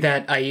 eventually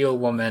that Aiel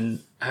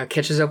woman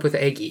catches up with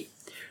Eggy.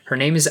 Her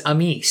name is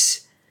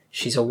Amis.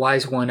 She's a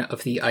wise one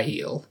of the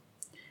Aiel.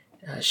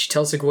 She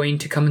tells Egwene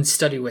to come and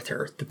study with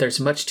her, that there's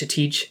much to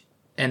teach,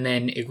 and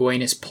then Egwene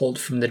is pulled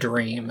from the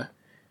dream.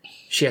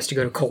 She has to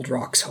go to Cold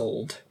Rock's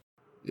hold.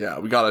 Yeah,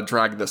 we gotta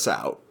drag this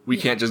out. We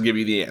can't just give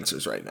you the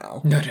answers right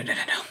now. No.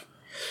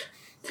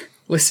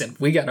 Listen,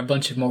 we got a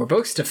bunch of more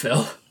books to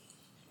fill.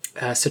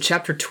 So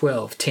chapter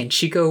 12,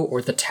 Tanchico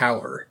or the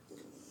Tower.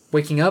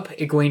 Waking up,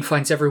 Egwene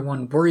finds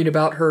everyone worried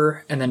about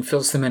her and then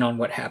fills them in on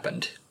what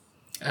happened.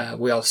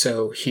 We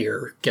also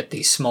here get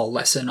the small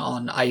lesson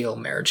on Aiel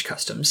marriage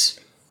customs.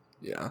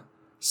 Yeah.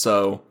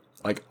 So,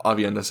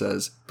 Aviendha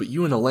says, but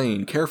you and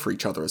Elaine care for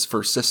each other as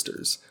first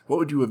sisters. What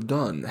would you have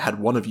done had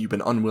one of you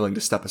been unwilling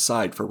to step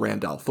aside for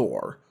Rand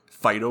al'Thor?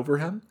 Fight over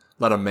him?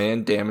 Let a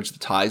man damage the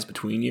ties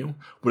between you?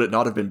 Would it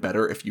not have been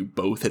better if you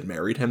both had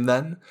married him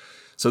then?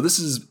 So this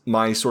is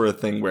my sort of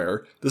thing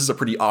where this is a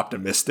pretty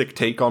optimistic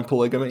take on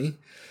polygamy.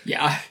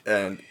 Yeah.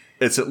 And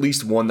it's at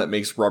least one that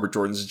makes Robert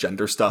Jordan's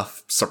gender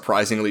stuff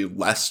surprisingly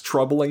less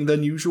troubling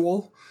than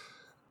usual.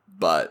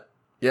 But,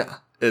 yeah.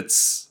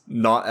 It's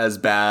not as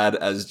bad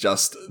as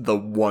just the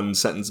one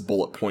sentence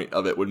bullet point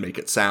of it would make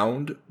it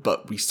sound,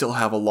 but we still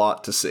have a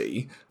lot to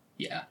see.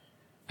 Yeah.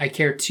 I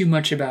care too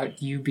much about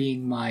you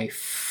being my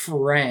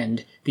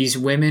friend. These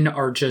women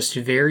are just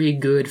very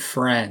good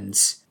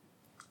friends.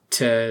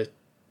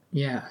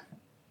 Yeah.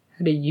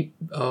 How do you...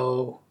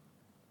 Oh.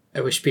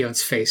 I wish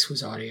Beyond's face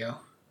was audio.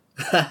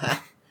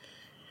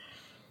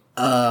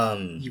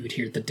 You would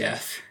hear the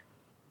death.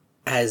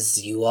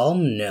 As you all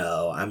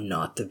know, I'm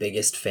not the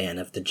biggest fan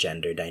of the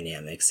gender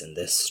dynamics in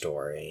this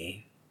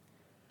story.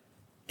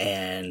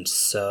 And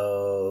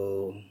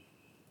so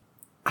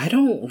I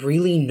don't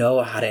really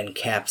know how to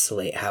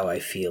encapsulate how I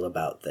feel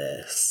about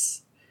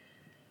this.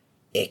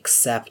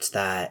 Except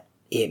that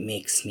it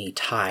makes me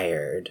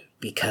tired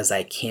because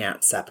I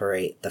can't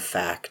separate the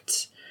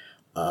fact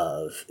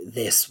of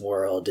this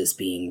world is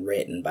being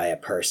written by a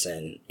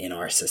person in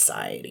our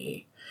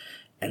society.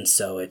 And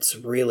so it's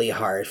really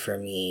hard for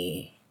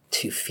me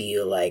to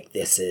feel like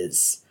this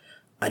is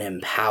an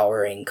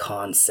empowering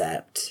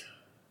concept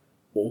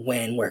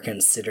when we're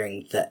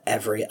considering the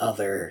every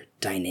other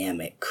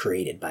dynamic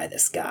created by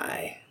this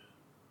guy.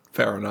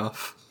 Fair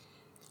enough.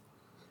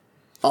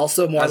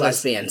 Also, more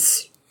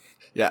lesbians.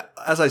 Yeah,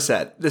 as I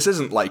said, this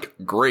isn't, like,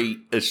 great.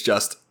 It's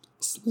just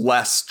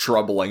less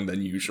troubling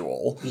than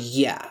usual.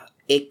 Yeah,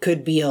 it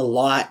could be a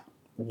lot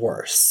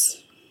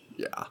worse.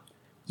 Yeah.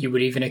 You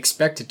would even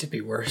expect it to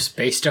be worse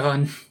based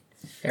on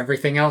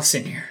everything else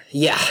in here.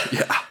 Yeah.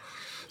 Yeah.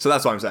 So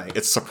that's what I'm saying.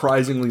 It's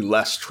surprisingly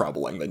less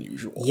troubling than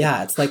usual.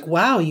 Yeah, it's like,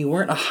 wow, you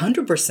weren't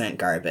 100%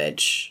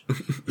 garbage.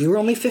 You were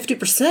only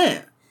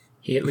 50%.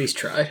 He at least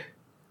tried.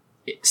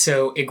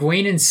 So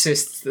Egwene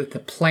insists that the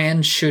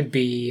plan should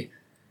be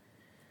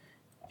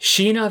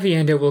she and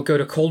Aviendha will go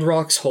to Cold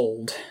Rock's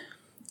Hold,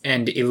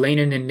 and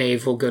Elainen and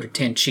Nave will go to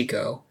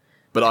Tanchico.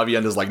 But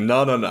Aviendha's like,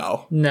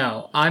 no.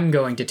 No, I'm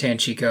going to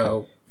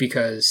Tanchico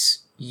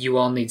because you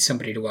all need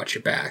somebody to watch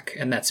your back,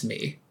 and that's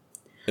me.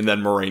 And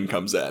then Moraine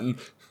comes in.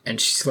 And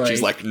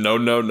she's like, no.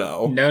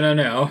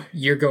 No,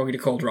 you're going to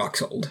Cold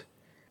Rock's Hold.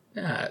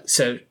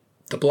 So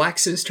the Black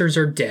Sisters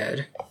are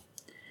dead,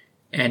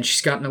 and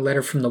she's gotten a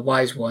letter from the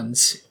Wise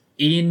Ones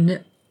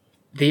in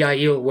the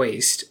Aiel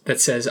Waste that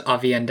says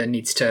Aviendha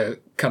needs to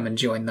come and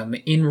join them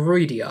in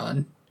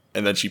Rhuidean.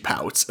 And then she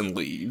pouts and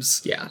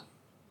leaves. Yeah.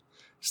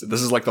 So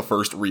this is like the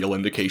first real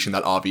indication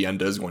that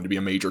Aviendha is going to be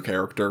a major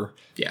character.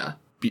 Yeah.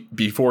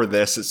 Before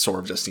this, it sort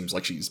of just seems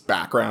like she's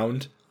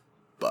background,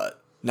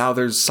 but now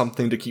there's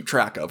something to keep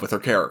track of with her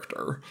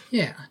character.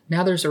 Yeah,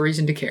 now there's a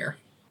reason to care.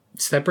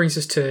 So that brings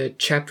us to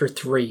Chapter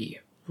 3,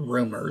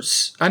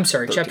 Rumors. I'm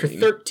sorry, 13. Chapter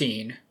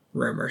 13,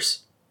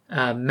 Rumors.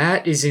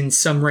 Matt is in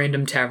some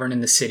random tavern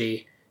in the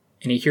city,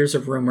 and he hears a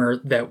rumor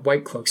that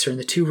White Cloaks are in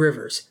the Two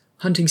Rivers,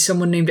 hunting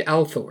someone named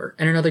Althor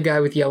and another guy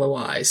with yellow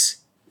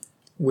eyes.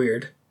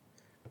 Weird.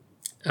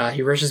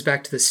 He rushes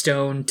back to the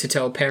stone to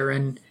tell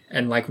Perrin,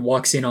 and,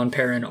 walks in on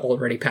Perrin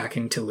already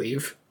packing to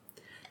leave.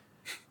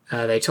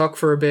 They talk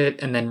for a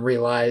bit, and then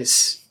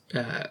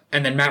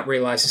Matt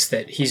realizes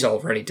that he's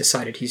already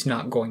decided he's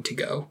not going to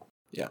go.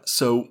 Yeah,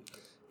 so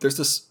there's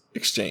this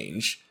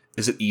exchange.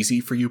 Is it easy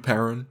for you,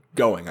 Perrin?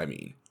 Going, I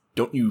mean.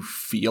 Don't you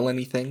feel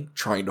anything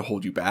trying to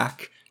hold you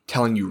back?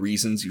 Telling you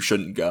reasons you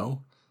shouldn't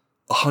go?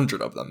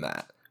 100 of them,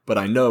 Matt. But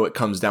I know it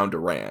comes down to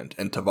Rand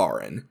and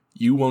Tavarin.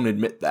 You won't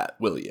admit that,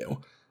 will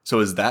you?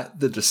 So is that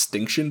the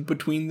distinction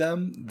between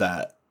them?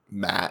 That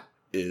Matt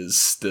is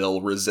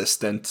still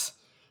resistant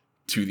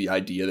to the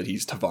idea that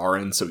he's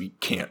Tavarin, so he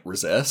can't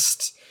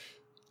resist?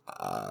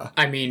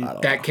 I mean,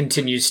 that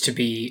continues to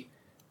be,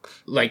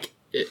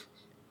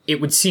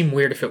 it would seem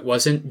weird if it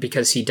wasn't,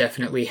 because he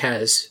definitely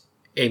has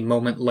a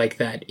moment like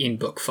that in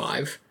Book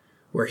 5,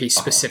 where he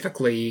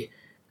specifically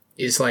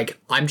is like,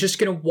 I'm just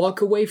going to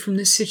walk away from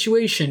this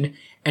situation,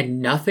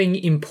 and nothing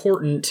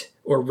important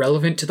or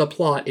relevant to the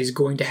plot is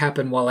going to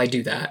happen while I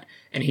do that.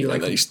 And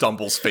then he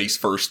stumbles face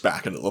first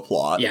back into the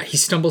plot. Yeah, he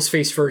stumbles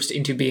face first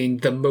into being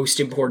the most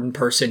important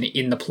person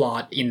in the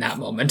plot in that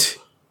moment.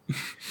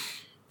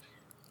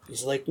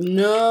 He's like,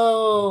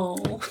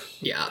 no.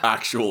 Yeah.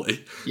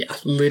 Actually. Yeah,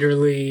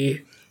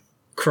 literally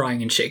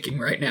crying and shaking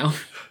right now.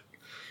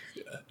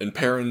 Yeah. And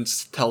Perrin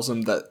tells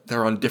him that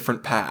they're on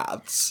different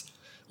paths.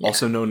 Yeah.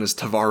 Also known as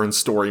Tavarin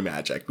story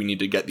magic. We need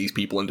to get these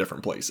people in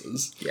different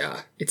places.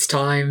 Yeah, it's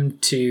time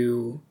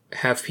to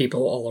have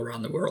people all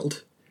around the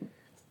world.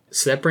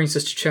 So that brings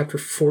us to Chapter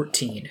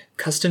 14,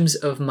 Customs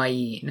of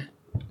Mayene.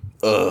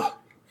 Ugh.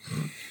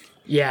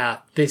 Yeah,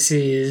 this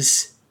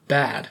is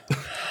bad.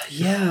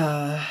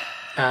 Yeah.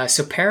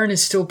 So Perrin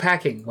is still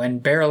packing when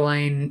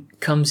Barrowline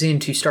comes in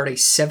to start a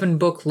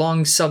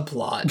 7-book-long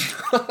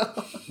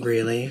subplot.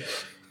 Really?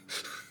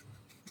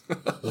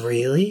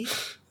 Really?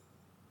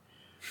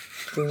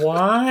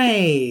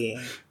 Why?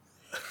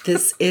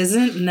 This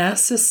isn't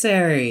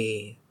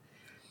necessary.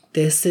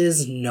 This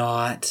is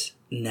not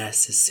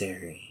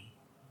necessary.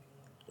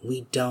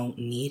 We don't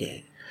need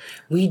it.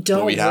 We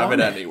don't want it. But we have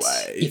it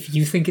anyway. If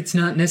you think it's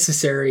not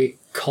necessary,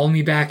 call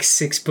me back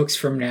 6 books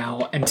from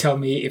now and tell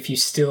me if you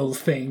still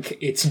think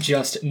it's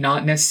just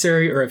not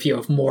necessary or if you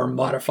have more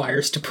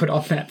modifiers to put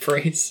on that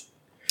phrase.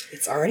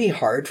 It's already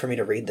hard for me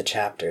to read the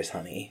chapters,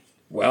 honey.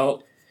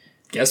 Well,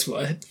 guess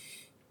what?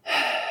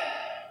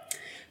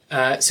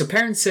 So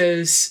Perrin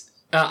says...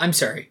 I'm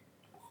sorry.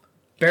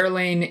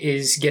 Barrowline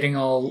is getting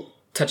all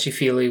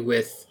touchy-feely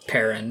with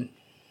Perrin.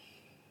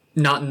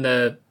 Not in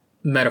the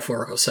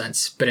metaphorical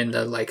sense, but in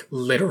the,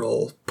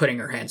 literal putting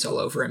her hands all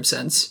over him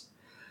sense.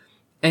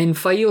 And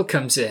Faile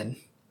comes in,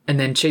 and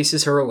then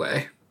chases her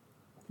away.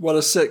 What a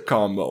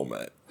sitcom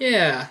moment.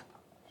 Yeah.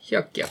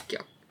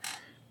 Yuck.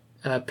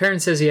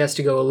 Perrin says he has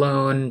to go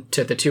alone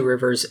to the Two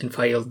Rivers, and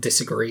Faile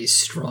disagrees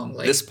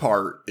strongly. This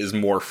part is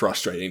more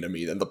frustrating to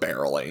me than the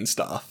Barrowline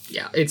stuff.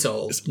 Yeah, it's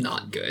all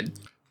not good.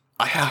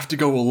 I have to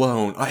go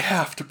alone. I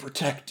have to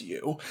protect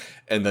you.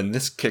 And then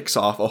this kicks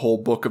off a whole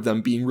book of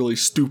them being really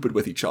stupid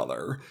with each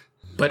other.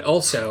 But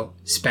also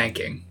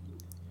spanking.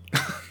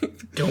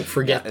 Don't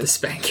forget the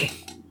spanking.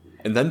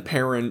 And then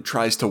Perrin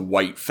tries to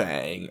white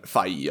fang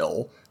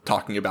Faile,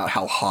 talking about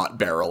how hot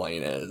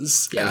Berylane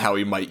is and how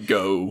he might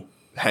go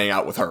hang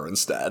out with her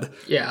instead.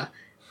 Yeah.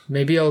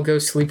 Maybe I'll go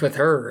sleep with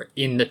her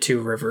in the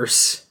Two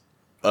Rivers.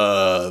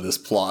 This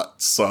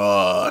plot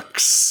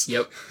sucks.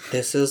 Yep.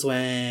 This is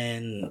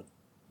when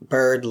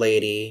Bird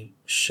Lady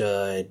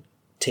should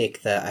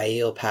take the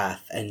Aiel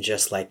path and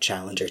just, like,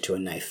 challenge her to a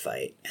knife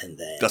fight, and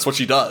then... That's what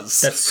she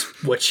does. That's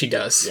what she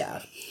does.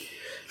 Yeah.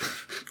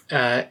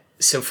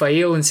 So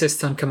Faile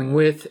insists on coming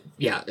with.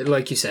 Yeah,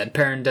 like you said,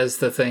 Perrin does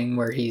the thing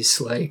where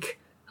he's like,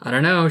 I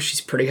don't know,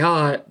 she's pretty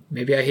hot.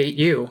 Maybe I hate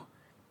you.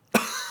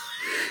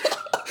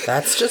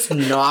 That's just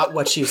not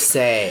what you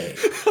say.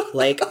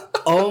 Like,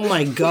 oh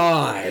my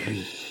god.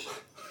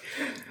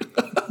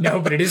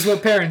 No, but it is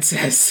what Perrin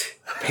says.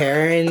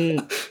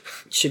 Perrin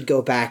should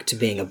go back to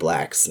being a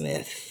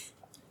blacksmith.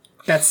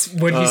 That's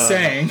what he's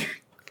saying.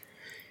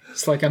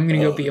 It's like, I'm gonna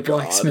go be a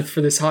blacksmith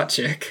for this hot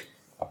chick.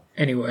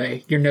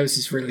 Anyway, your nose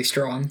is really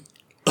strong.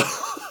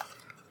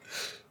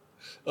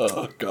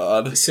 Oh,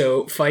 God.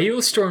 So,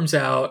 Faile storms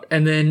out,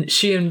 and then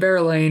she and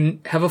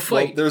Berylane have a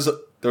fight. Well,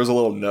 there's a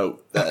little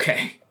note that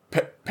okay.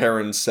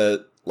 Perrin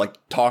said, like,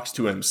 talks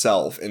to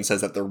himself and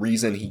says that the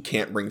reason he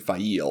can't bring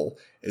Faile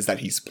is that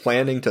he's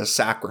planning to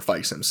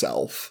sacrifice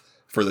himself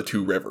for the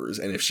Two Rivers,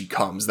 and if she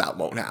comes, that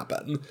won't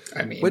happen.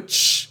 I mean...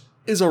 Which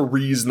is a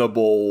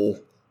reasonable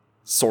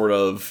sort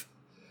of...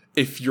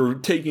 If you're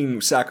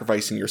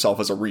sacrificing yourself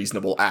as a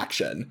reasonable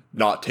action,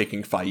 not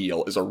taking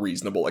Faile is a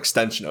reasonable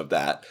extension of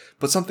that.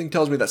 But something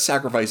tells me that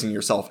sacrificing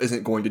yourself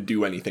isn't going to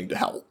do anything to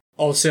help.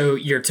 Also,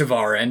 you're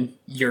Ta'Varen.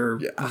 You're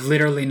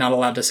literally not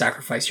allowed to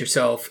sacrifice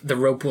yourself. The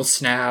rope will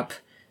snap,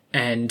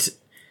 and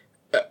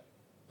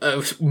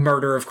a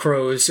murder of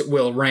crows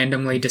will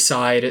randomly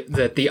decide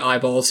that the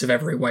eyeballs of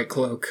every White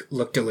Cloak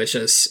look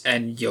delicious,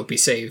 and you'll be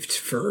saved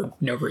for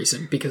no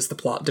reason, because the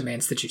plot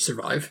demands that you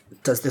survive.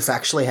 Does this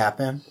actually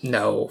happen?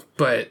 No,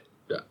 but...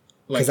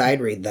 Because I'd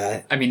read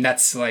that. I mean,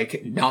 that's,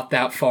 like, not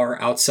that far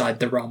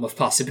outside the realm of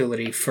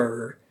possibility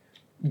for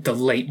the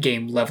late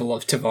game level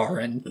of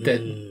Ta'Varen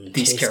that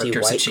these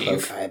characters White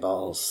achieve. Cloak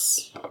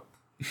eyeballs.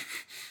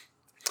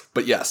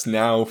 But yes,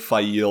 now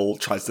Faile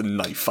tries to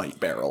knife fight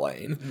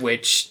Berylane.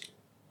 Which...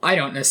 I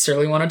don't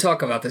necessarily want to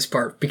talk about this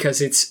part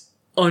because it's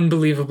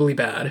unbelievably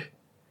bad.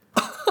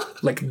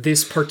 Like,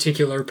 this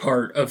particular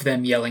part of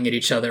them yelling at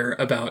each other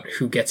about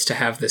who gets to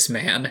have this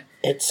man.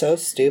 It's so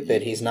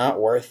stupid. He's not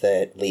worth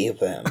it. Leave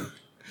him.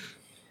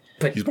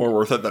 But he's more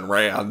worth it than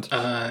Rand.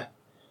 But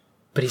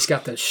he's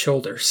got those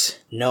shoulders.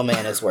 No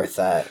man is worth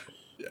that.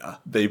 Yeah,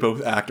 they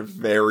both act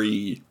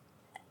very...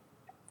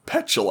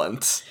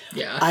 petulant.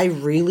 Yeah. I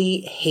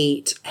really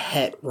hate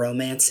het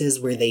romances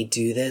where they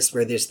do this,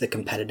 where there's the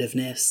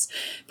competitiveness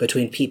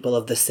between people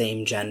of the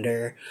same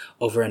gender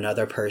over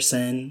another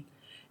person.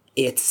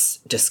 It's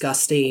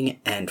disgusting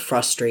and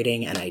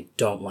frustrating, and I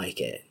don't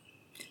like it.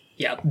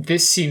 Yeah,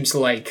 this seems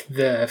like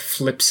the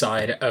flip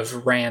side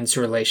of Rand's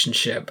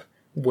relationship,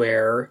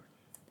 where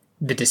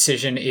the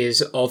decision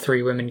is all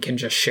three women can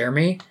just share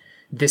me.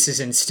 This is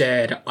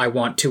instead, I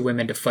want two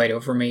women to fight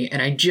over me,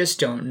 and I just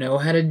don't know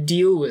how to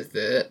deal with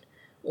it.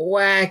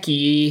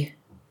 Wacky.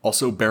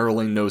 Also,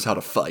 Berylane knows how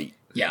to fight.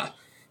 Yeah.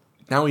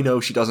 Now we know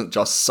she doesn't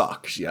just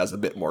suck, she has a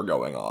bit more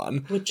going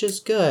on. Which is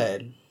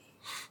good.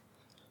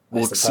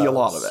 We'll see a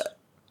lot of it.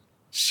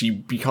 She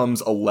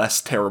becomes a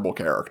less terrible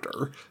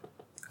character.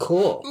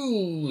 Cool.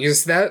 Ooh,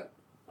 is that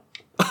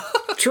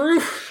true?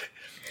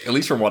 At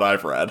least from what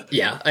I've read.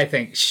 Yeah, I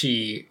think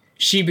she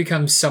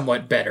becomes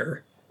somewhat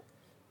better.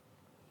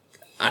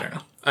 I don't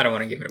know. I don't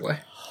want to give it away.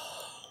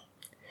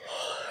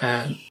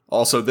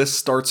 Also, this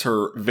starts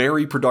her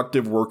very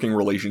productive working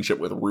relationship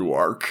with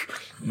Rhuarc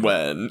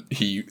when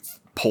he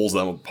pulls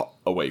them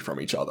away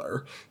from each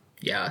other.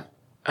 Yeah.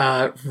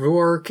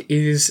 Rhuarc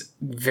is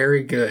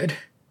very good.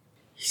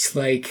 He's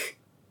like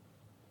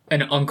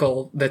an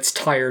uncle that's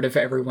tired of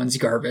everyone's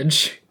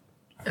garbage.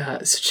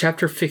 So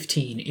chapter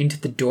 15, Into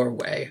the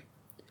Doorway.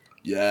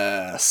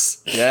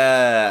 Yes.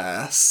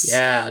 Yes.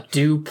 Yeah,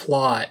 do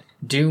plot.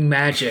 Do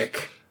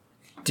magic.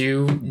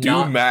 Do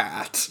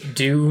Matt.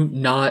 Do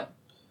not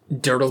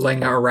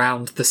dirtling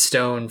around the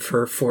stone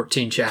for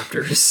 14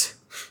 chapters.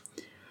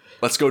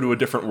 Let's go to a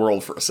different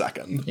world for a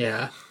second.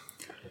 Yeah.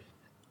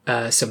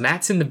 So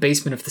Matt's in the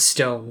basement of the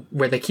stone,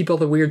 where they keep all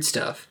the weird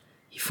stuff.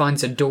 He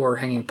finds a door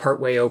hanging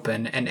partway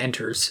open and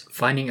enters,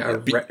 finding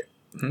a...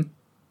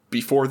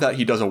 Before that,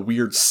 he does a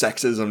weird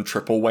sexism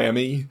triple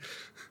whammy.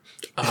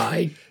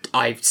 I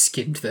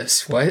skimmed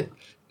this. What?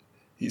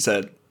 He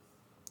said...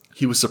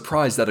 He was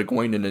surprised that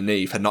Egwene and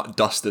Nynaeve had not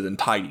dusted and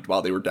tidied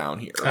while they were down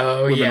here.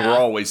 Oh, Women yeah. were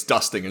always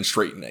dusting and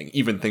straightening,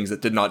 even things that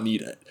did not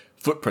need it.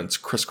 Footprints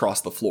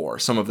crisscrossed the floor,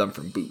 some of them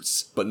from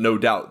boots, but no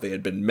doubt they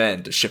had been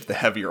men to shift the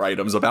heavier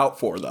items about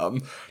for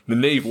them. The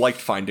knave liked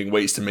finding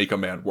ways to make a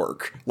man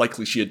work.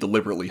 Likely she had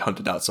deliberately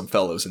hunted out some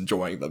fellows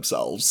enjoying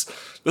themselves.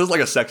 This is like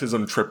a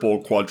sexism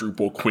triple,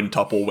 quadruple,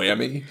 quintuple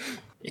whammy.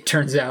 It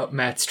turns out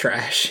Matt's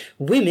trash.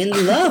 Women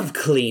love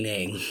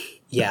cleaning.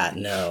 Yeah,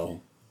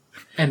 no.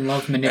 And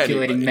love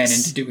manipulating men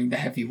into doing the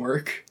heavy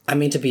work. I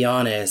mean, to be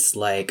honest,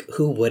 like,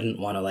 who wouldn't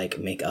want to, like,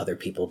 make other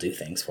people do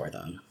things for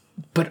them?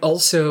 But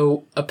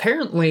also,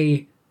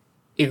 apparently,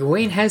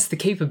 Egwene has the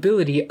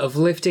capability of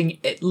lifting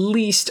at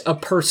least a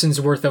person's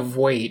worth of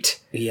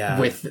weight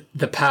with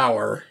the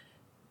power.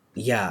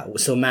 Yeah,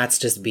 so Matt's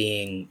just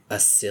being a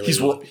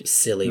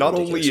silly, not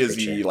only is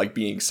creature. He, like,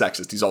 being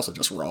sexist, he's also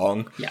just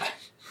wrong. Yeah.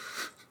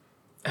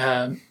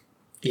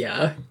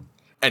 Yeah.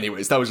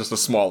 Anyways, that was just a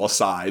small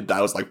aside.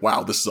 That was like,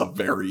 wow, this is a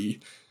very,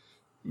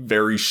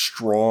 very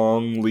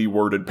strongly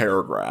worded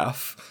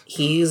paragraph.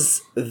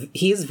 He's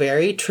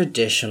very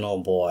traditional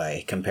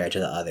boy compared to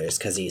the others,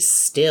 because he's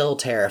still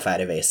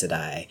terrified of Aes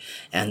Sedai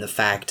and the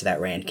fact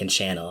that Rand can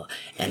channel,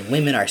 and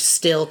women are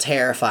still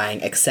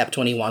terrifying except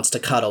when he wants to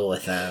cuddle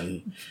with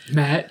them.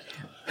 Matt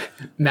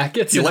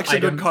gets an item. A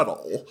good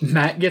cuddle.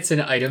 Matt gets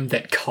an item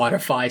that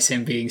codifies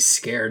him being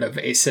scared of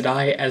Aes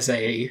Sedai as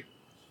a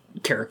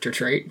character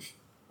trait.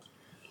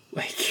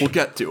 Like, we'll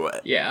get to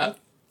it. Yeah.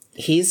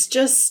 He's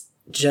just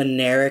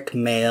generic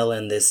male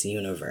in this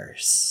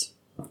universe.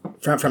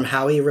 From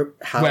how he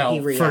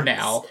reacts. For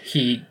now,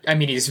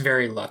 he's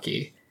very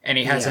lucky, and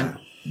he hasn't.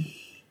 Yeah.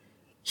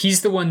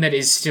 He's the one that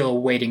is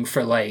still waiting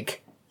for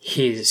like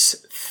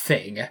his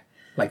thing.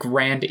 Like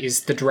Rand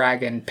is the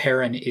dragon,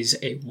 Perrin is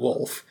a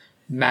wolf.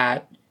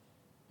 Matt,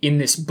 in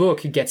this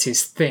book, gets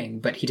his thing,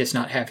 but he does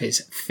not have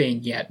his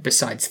thing yet.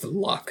 Besides the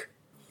luck,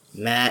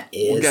 Matt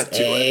is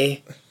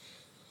a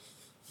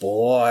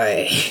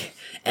boy,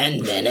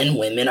 and men and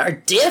women are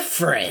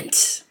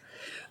different.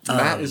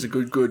 Matt is a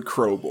good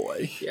crow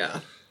boy.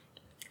 Yeah.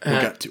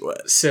 We'll get to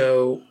it.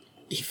 So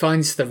he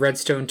finds the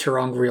redstone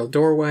ter'angreal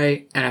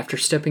doorway, and after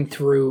stepping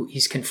through,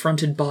 he's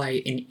confronted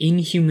by an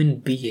inhuman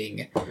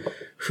being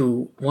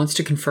who wants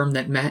to confirm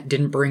that Matt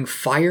didn't bring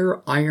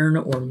fire, iron,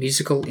 or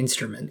musical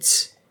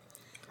instruments.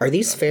 Are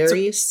these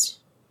fairies?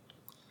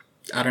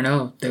 I don't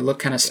know. They look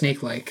kind of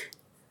snake-like.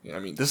 Yeah, I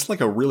mean, this is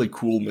like a really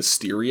cool,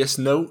 mysterious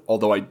note,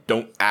 although I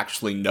don't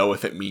actually know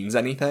if it means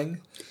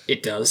anything.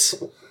 It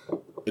does.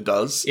 It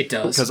does? It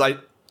does. Because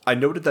I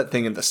noted that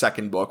thing in the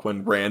second book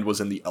when Rand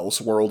was in the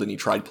Elseworld and he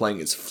tried playing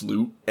his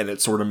flute, and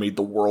it sort of made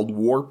the world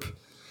warp.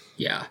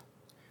 Yeah.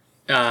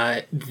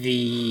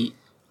 It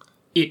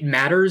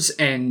matters,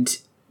 and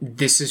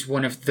this is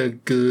one of the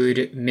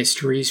good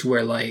mysteries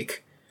where,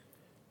 like,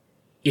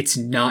 it's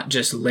not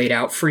just laid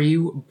out for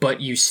you,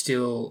 but you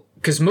still...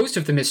 Because most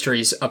of the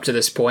mysteries up to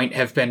this point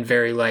have been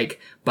very, like,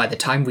 by the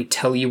time we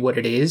tell you what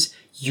it is,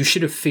 you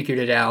should have figured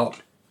it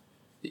out,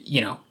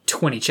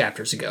 20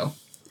 chapters ago.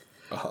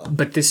 Uh-huh.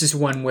 But this is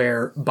one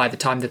where, by the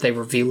time that they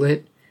reveal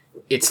it,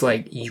 it's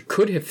like, you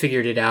could have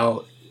figured it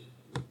out,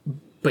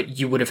 but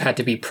you would have had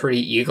to be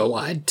pretty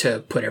eagle-eyed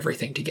to put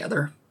everything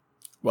together.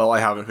 Well, I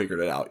haven't figured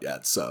it out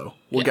yet, so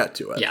we'll get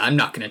to it. Yeah, I'm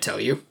not going to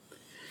tell you.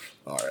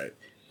 All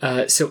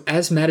right. So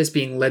as Matt is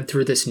being led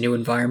through this new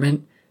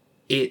environment,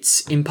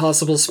 it's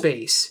impossible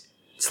space.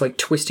 It's like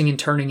twisting and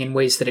turning in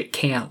ways that it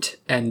can't,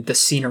 and the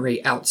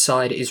scenery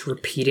outside is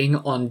repeating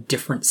on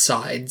different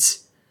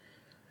sides.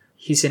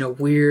 He's in a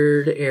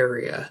weird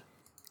area.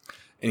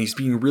 And he's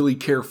being really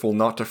careful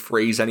not to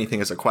phrase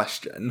anything as a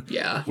question.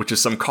 Yeah. Which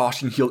is some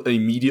caution he'll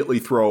immediately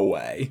throw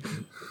away.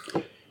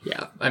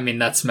 Yeah, I mean,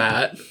 that's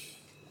Matt.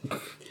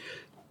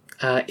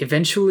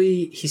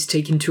 Eventually, he's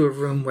taken to a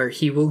room where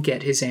he will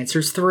get his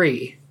answers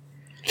 3.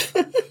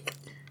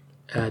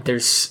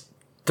 There's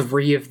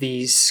 3 of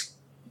these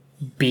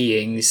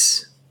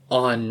beings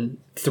on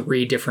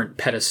 3 different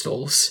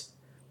pedestals.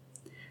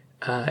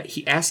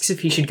 He asks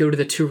if he should go to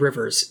the 2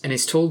 rivers, and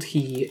is told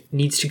he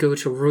needs to go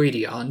to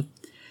Rhuidean.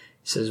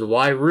 He says,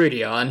 why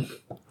Rhuidean?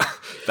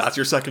 That's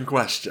your second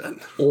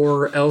question.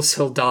 Or else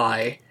he'll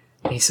die.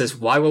 And he says,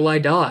 why will I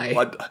die?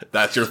 What?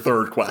 That's your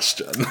third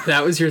question.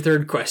 That was your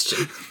third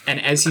question. And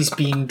as he's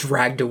being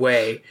dragged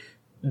away,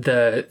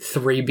 the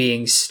 3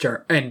 beings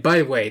start... And by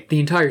the way, the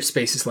entire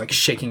space is like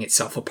shaking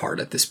itself apart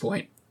at this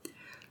point.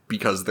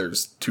 Because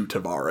there's 2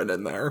 Tevarin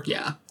in there.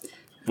 Yeah.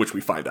 Which we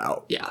find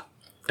out. Yeah.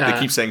 They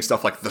keep saying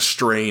stuff like, the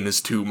strain is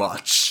too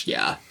much.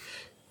 Yeah.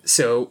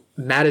 So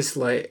Matt is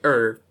like...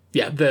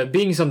 the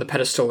beings on the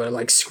pedestal are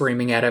like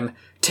screaming at him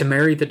to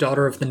marry the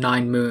daughter of the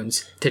 9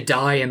 moons, to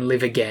die and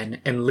live again,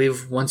 and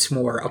live once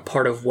more a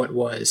part of what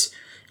was,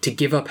 to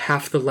give up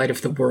half the light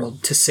of the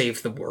world to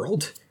save the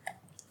world.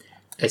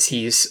 As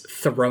he's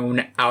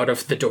thrown out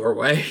of the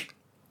doorway.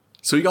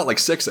 So he got like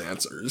 6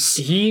 answers.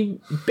 He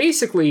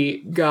basically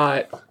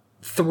got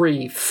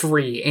 3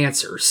 free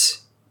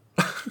answers.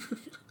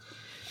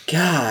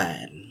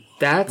 God.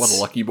 That's what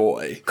a lucky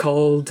boy.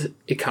 Called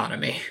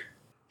economy.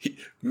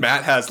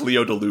 Matt has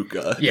Leo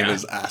DeLuca in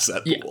his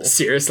asset pool. Yeah,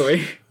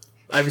 seriously.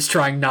 I was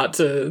trying not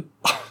to...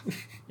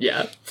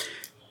 Yeah.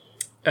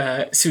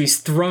 So he's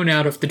thrown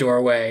out of the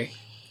doorway,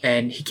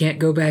 and he can't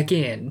go back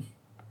in.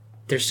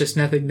 There's just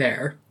nothing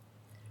there.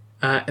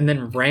 And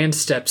then Rand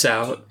steps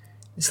out.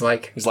 He's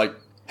like,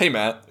 hey,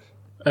 Matt.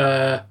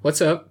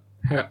 What's up?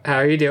 How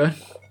are you doing?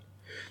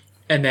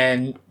 And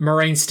then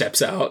Moiraine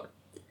steps out.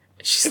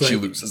 She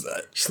loses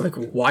that. She's like,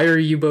 why are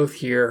you both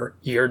here?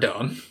 You're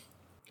dumb.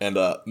 And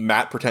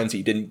Matt pretends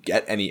he didn't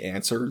get any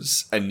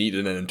answers and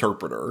needed an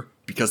interpreter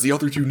because the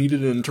other two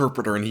needed an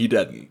interpreter and he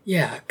didn't.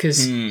 Yeah,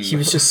 because he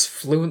was just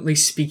fluently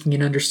speaking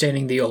and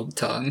understanding the old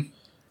tongue.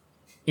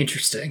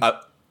 Interesting.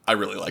 I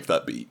really like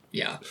that beat.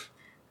 Yeah.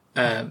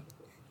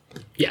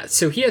 Yeah,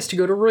 so he has to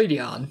go to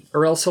Rhuidean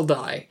or else he'll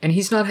die. And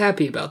he's not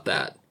happy about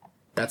that.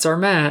 That's our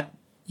Matt.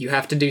 You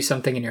have to do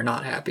something and you're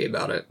not happy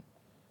about it.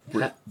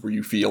 Were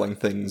you feeling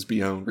things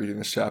beyond reading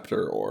this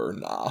chapter or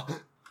nah?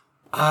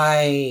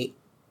 I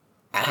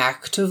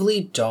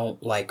actively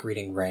don't like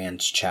reading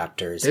Rand's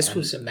chapters. This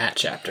was a Matt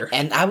chapter.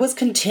 And I was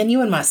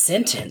continuing my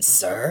sentence,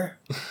 sir.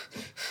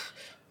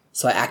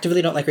 So I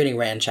actively don't like reading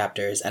Rand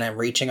chapters, and I'm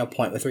reaching a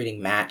point with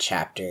reading Matt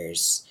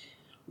chapters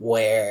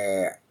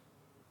where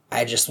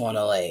I just want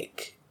to,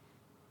 like,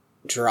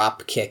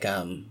 drop kick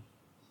him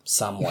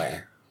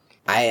somewhere.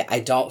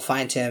 I don't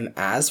find him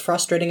as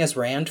frustrating as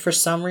Rand for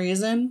some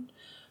reason,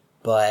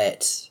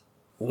 but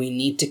we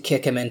need to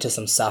kick him into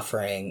some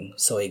suffering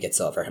so he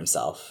gets over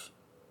himself.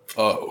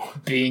 Oh.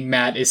 Being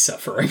Matt is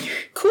suffering.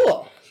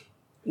 Cool.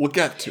 We'll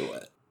get to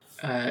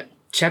it.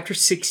 Chapter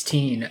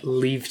 16,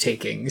 Leave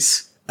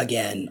Takings.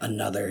 Again,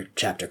 another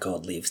chapter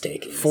called Leave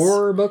Takings.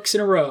 4 books in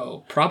a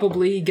row.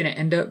 Probably going to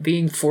end up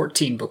being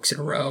 14 books in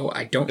a row.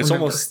 I don't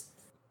remember.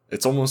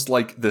 It's almost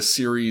like the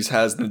series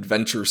has an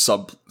adventure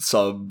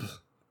sub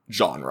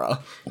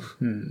genre.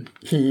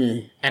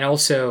 And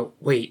also,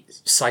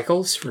 wait,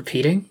 cycles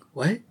repeating?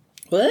 What?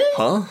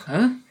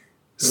 Huh?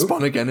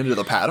 Spun again into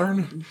the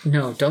pattern?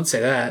 No, don't say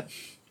that.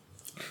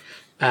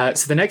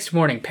 So the next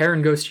morning,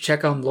 Perrin goes to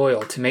check on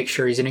Loial to make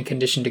sure he's in a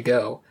condition to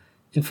go,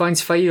 and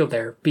finds Faile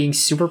there, being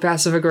super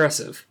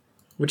passive-aggressive,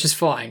 which is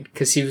fine,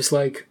 because he was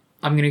like,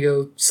 I'm gonna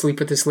go sleep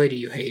with this lady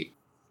you hate.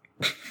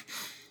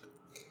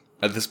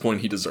 At this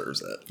point, he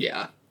deserves it.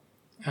 Yeah.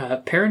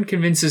 Perrin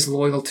convinces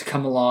Loial to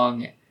come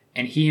along,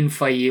 and he and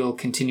Faile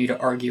continue to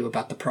argue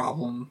about the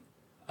problem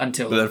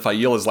until... But then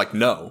Faile is like,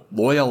 no,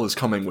 Loial is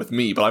coming with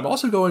me, but I'm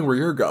also going where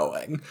you're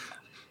going.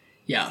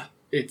 Yeah,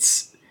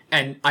 it's...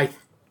 And I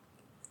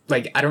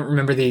don't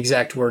remember the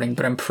exact wording,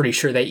 but I'm pretty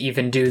sure they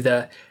even do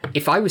the...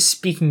 If I was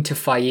speaking to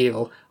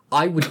Faile,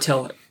 I would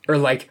tell... Or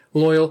like,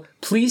 Loial,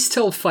 please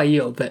tell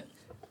Faile that...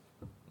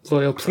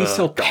 Loial, please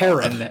tell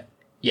Perrin that...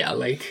 Yeah,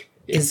 like...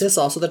 Is this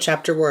also the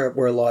chapter where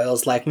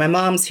Loial's like, my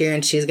mom's here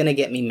and she's gonna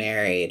get me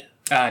married?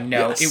 No,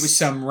 yes. It was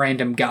some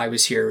random guy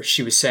was here.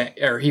 He was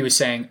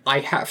saying, I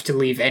have to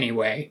leave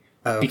anyway,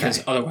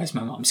 because otherwise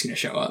my mom's gonna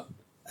show up.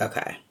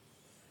 Okay.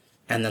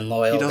 And then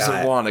Loial He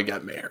doesn't want to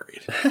get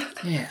married.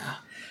 Yeah.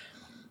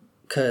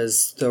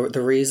 Because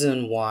the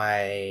reason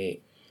why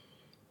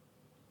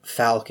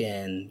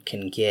Falcon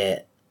can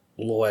get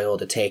Loial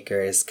to take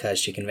her is because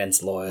she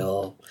convinced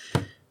Loial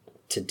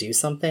to do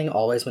something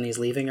always when he's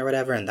leaving or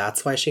whatever, and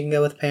that's why she can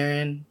go with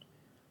Perrin.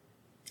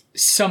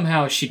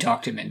 Somehow she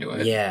talked him into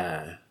it.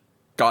 Yeah.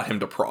 Got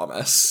him to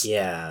promise.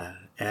 Yeah.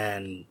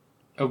 And...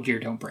 Oh dear,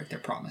 don't break their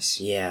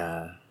promise.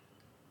 Yeah.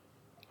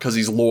 Because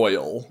he's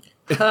loyal.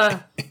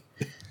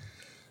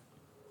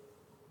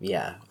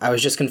 Yeah. I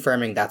was just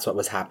confirming that's what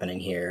was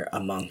happening here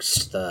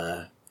amongst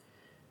the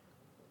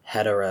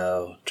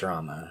hetero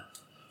drama.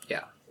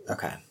 Yeah.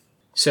 Okay.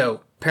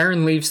 So,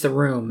 Perrin leaves the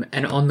room,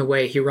 and on the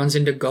way he runs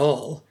into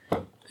Gaul.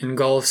 And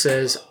Gaul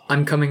says,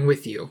 I'm coming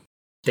with you.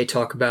 They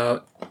talk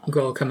about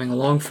Gaul coming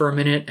along for a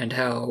minute and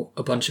how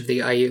a bunch of the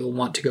Aiel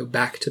want to go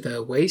back to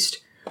the Waste.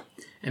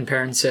 And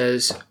Perrin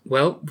says,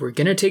 well, we're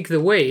gonna take the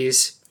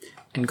Ways.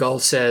 And Gaul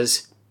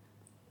says,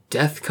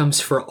 death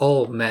comes for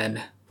all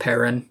men,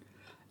 Perrin.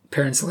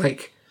 Perrin's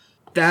like,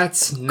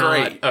 that's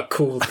not a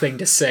cool thing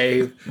to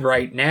say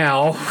right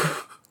now.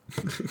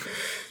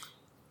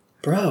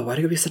 Bro, why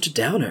do you be such a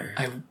downer?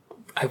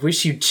 I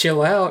wish you'd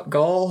chill out,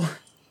 Gaul.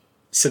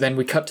 So then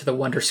we cut to the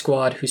Wonder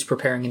Squad, who's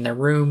preparing in their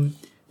room.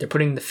 They're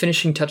putting the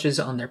finishing touches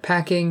on their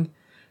packing.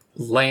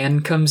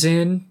 Lan comes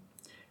in,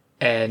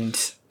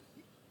 and...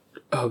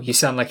 Oh, you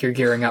sound like you're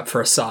gearing up for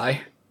a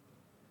sigh.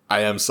 I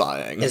am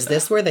sighing. Is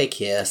this where they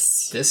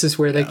kiss? This is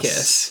where they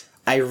kiss.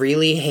 I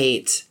really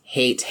hate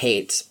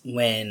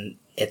when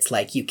it's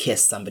like you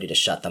kiss somebody to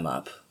shut them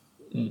up.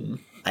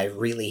 I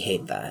really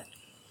hate that.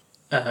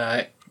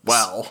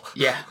 Well.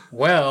 Yeah.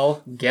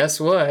 Well, guess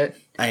what?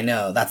 I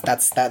know.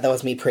 That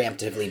was me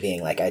preemptively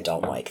being like, I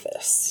don't like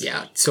this.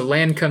 Yeah. So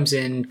Lan comes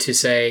in to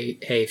say,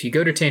 hey, if you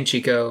go to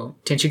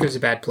Tanchico's a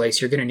bad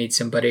place. You're going to need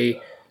somebody.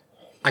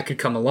 I could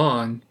come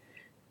along.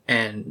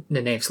 And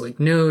Nynaeve's like,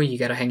 no, you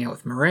got to hang out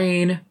with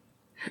Moiraine.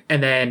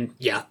 And then,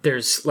 yeah,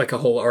 there's like a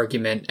whole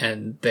argument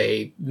and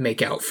they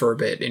make out for a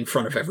bit in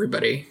front of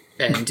everybody.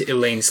 And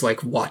Elaine's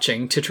like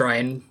watching to try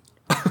and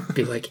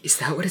be like, is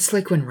that what it's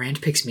like when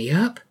Rand picks me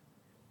up?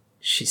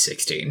 She's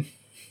 16.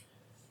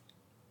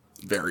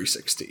 Very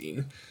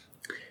 16.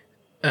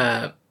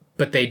 But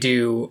they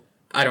do...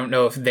 I don't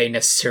know if they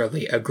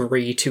necessarily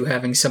agree to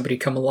having somebody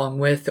come along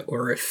with,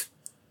 or if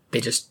they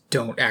just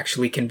don't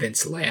actually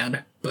convince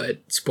Lan. But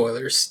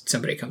spoilers,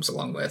 somebody comes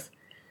along with.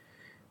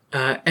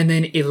 And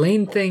then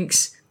Elaine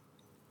thinks,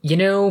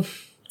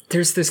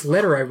 there's this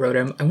letter I wrote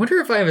him. I wonder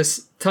if I have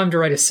time to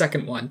write a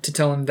second one to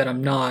tell him that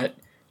I'm not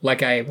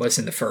like I was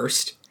in the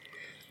first.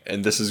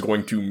 And this is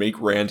going to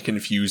make Rand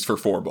confused for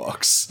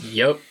 $4.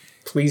 Yep.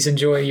 Please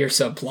enjoy your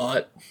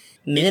subplot.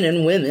 Men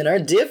and women are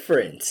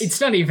different.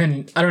 It's not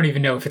even... I don't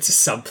even know if it's a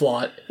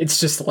subplot. It's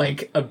just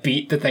like a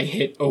beat that they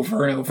hit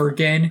over and over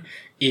again.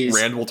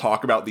 Rand will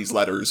talk about these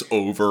letters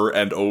over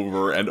and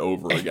over and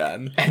over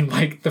again. And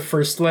like the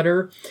first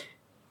letter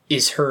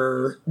is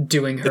her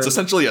doing her... It's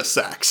essentially a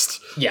sext.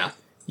 Yeah.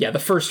 Yeah, the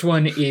first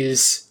one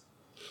is...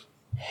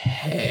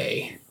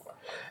 Hey.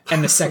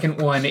 And the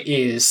second one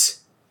is...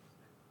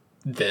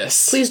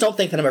 This. Please don't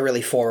think that I'm a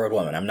really forward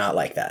woman. I'm not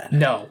like that.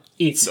 No,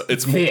 it's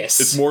this.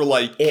 It's more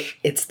like...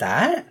 It's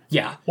that?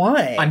 Yeah.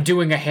 Why? I'm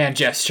doing a hand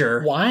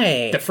gesture.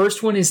 Why? The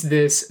first one is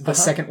this. The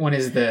second one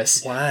is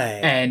this. Why?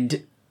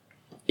 And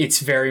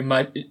it's very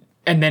much...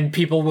 And then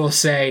people will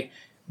say,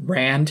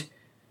 Rand,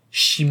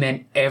 she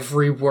meant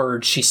every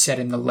word she said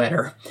in the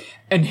letter.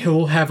 And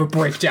he'll have a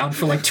breakdown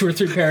for like 2 or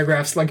 3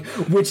 paragraphs, like,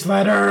 which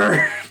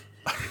letter?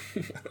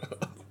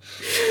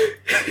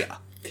 Yeah.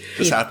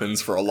 This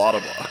happens for a lot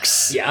of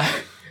books. Yeah.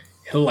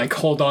 He'll like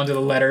hold on to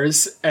the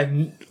letters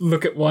and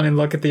look at one and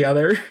look at the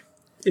other.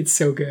 It's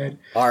so good.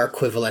 Our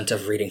equivalent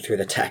of reading through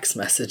the text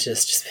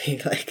messages, just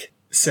being like...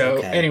 So,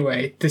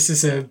 Anyway, this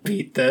is a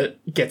beat that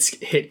gets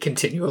hit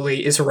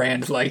continually, is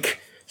Rand like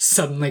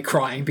suddenly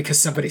crying because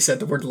somebody said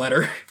the word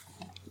letter.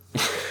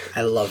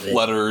 I love it.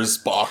 Letters,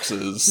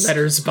 boxes.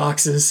 Letters,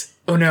 boxes.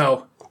 Oh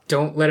no,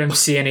 don't let him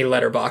see any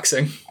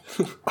letterboxing.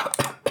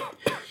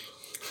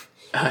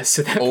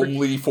 So that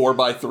only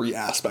 4:3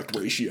 aspect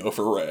ratio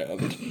for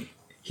Rand.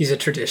 He's a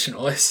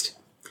traditionalist.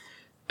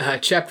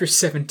 Chapter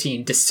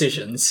 17,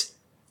 Decisions.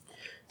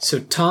 So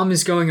Tom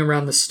is going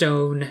around the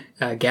stone,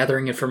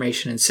 gathering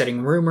information and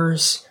setting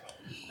rumors.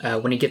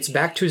 When he gets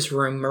back to his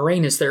room,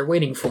 Moiraine is there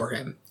waiting for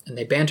him, and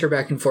they banter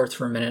back and forth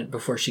for a minute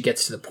before she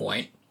gets to the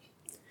point.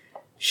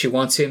 She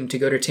wants him to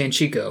go to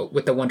Tanchico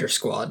with the Wonder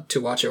Squad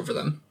to watch over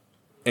them.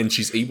 And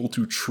she's able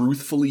to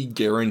truthfully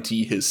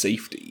guarantee his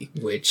safety.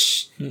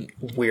 Which,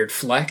 weird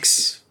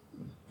flex,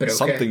 but okay.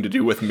 Something to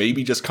do with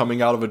maybe just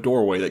coming out of a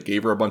doorway that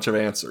gave her a bunch of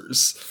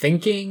answers.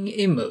 Thinking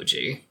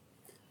emoji.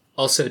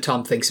 Also,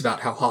 Tom thinks about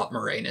how hot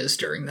Moiraine is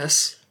during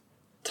this.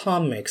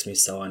 Tom makes me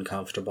so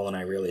uncomfortable, and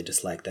I really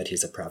dislike that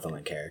he's a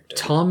prevalent character.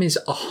 Tom is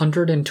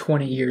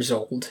 120 years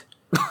old.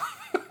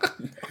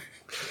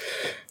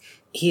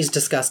 He's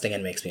disgusting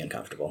and makes me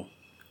uncomfortable.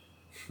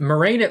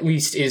 Moiraine at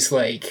least is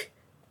like...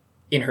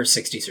 in her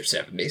 60s or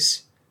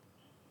 70s.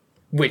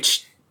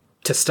 Which,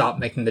 to stop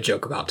making the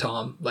joke about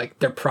Tom, like,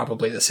 they're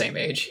probably the same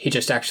age. He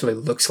just actually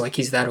looks like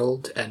he's that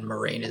old, and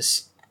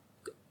Moiraine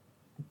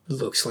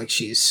looks like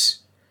she's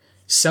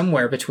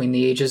somewhere between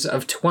the ages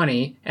of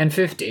 20 and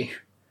 50.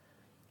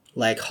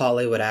 Like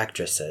Hollywood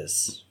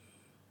actresses.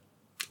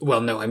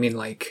 Well, no, I mean,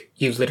 like,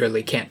 you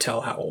literally can't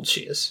tell how old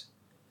she is.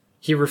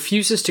 He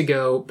refuses to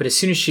go, but as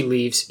soon as she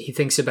leaves, he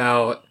thinks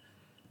about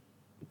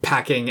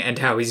packing and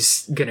how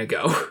he's gonna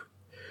go.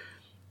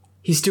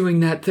 He's doing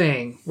that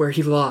thing where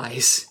he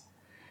lies.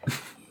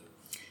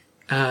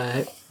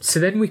 So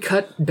then we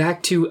cut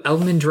back to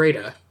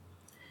Elmindrada,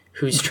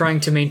 who's trying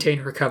to maintain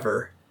her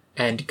cover,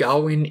 and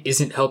Gawyn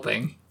isn't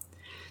helping.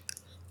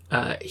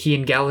 He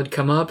and Galad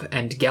come up,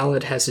 and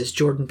Galad has his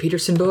Jordan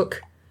Peterson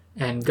book,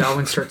 and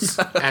Gawyn starts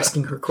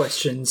asking her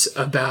questions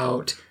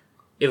about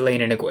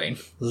Elaine and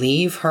Egwene.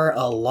 Leave her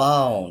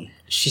alone.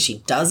 She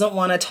doesn't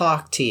want to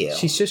talk to you.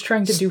 She's just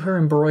trying to do her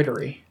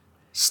embroidery.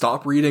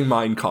 Stop reading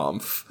Mein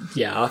Kampf.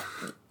 Yeah.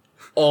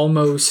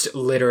 Almost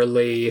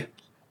literally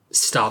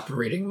stop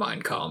reading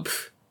Mein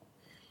Kampf.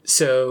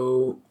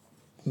 So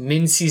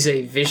Min sees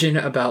a vision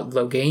about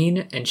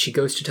Logain, and she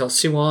goes to tell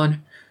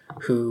Siuan,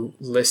 who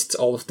lists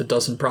all of the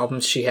dozen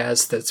problems she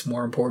has that's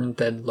more important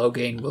than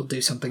Logain will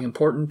do something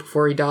important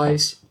before he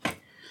dies.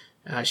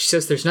 She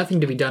says there's nothing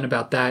to be done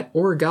about that,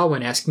 or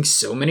Gawyn asking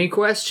so many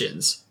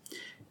questions.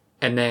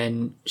 And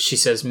then she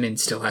says Min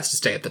still has to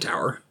stay at the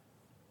tower.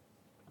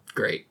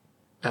 Great.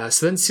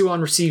 So then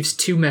Siuan receives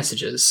 2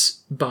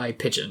 messages by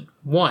pigeon.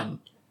 1,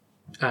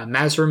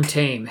 Mazrim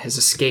Taim has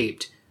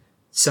escaped.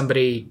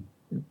 Somebody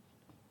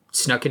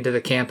snuck into the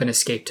camp and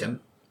escaped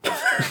him.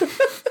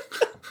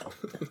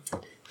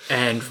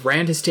 And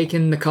Rand has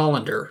taken the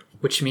colander,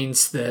 which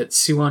means that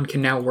Siuan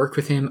can now work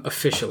with him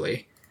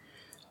officially.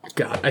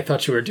 God, I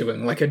thought you were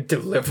doing like a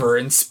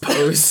deliverance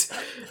pose.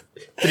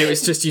 But it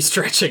was just you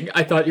stretching.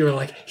 I thought you were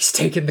like, he's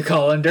taken the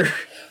colander.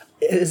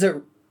 Is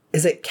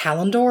it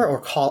Calendor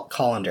or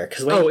Colander?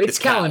 It's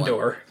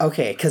Calendor.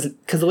 Okay, because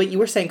the way you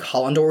were saying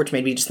Calendor, which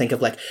made me just think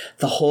of like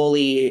the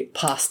holy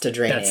pasta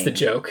draining. That's the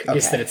joke,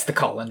 is that it's the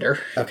colander.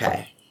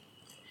 Okay.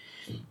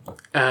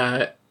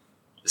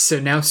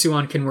 So now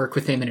Siuan can work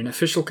with him in an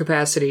official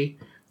capacity.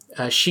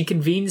 She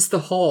convenes the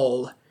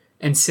hall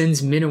and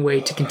sends Min away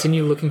to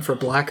continue looking for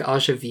Black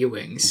Aja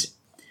viewings.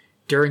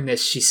 During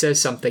this, she says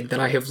something that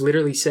I have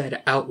literally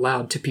said out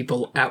loud to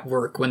people at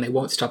work when they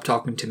won't stop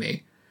talking to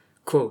me.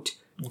 Quote,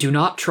 "Do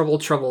not trouble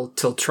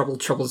till trouble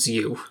troubles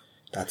you."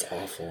 That's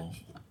awful.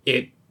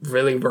 It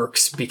really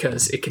works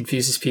because it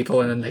confuses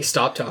people and then they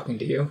stop talking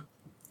to you.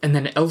 And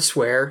then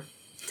elsewhere,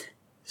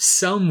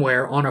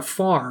 somewhere on a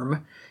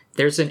farm,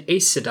 there's an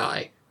Aes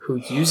Sedai who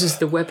uses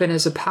the weapon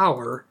as a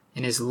power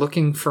and is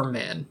looking for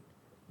Min.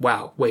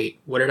 Wow,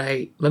 wait, what did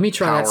I... Let me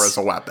try that. Power as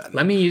a weapon.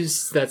 Let me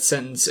use that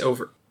sentence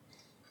over...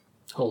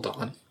 Hold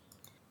on.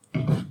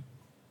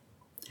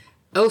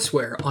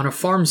 Elsewhere, on a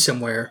farm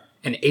somewhere,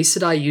 an Aes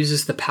Sedai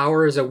uses the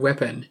power as a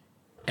weapon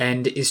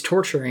and is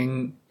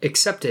torturing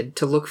Accepted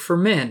to look for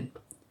Min.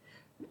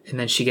 And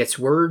then she gets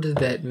word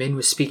that Min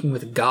was speaking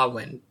with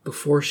Gawain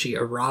before she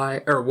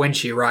arrived, or when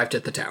she arrived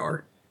at the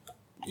tower.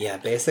 Yeah,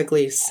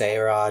 basically,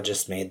 Sarah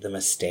just made the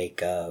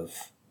mistake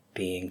of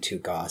being too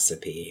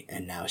gossipy,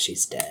 and now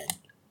she's dead.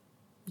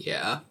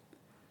 Yeah.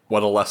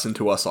 What a lesson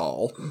to us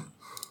all.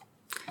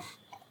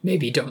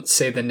 Maybe don't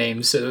say the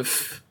names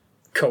of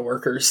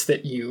coworkers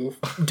that you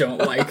don't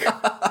like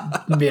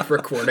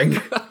mid-recording.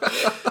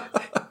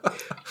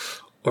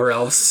 Or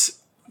else...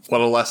 What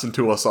a lesson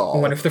to us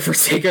all. One of the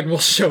Forsaken will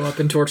show up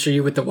and torture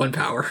you with the one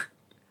power.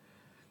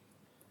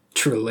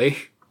 Truly.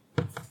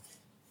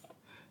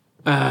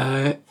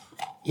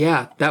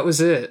 Yeah, that was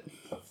it.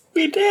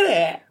 We did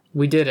it!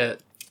 We did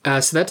it.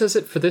 So that does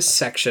it for this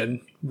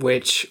section,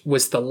 which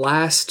was the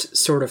last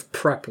sort of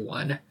prep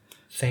one.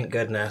 Thank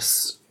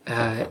goodness.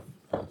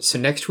 So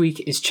next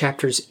week is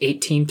chapters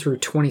 18 through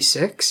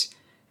 26,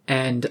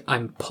 and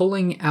I'm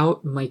pulling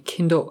out my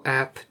Kindle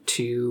app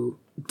to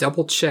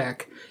double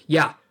check.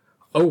 Yeah.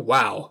 Oh,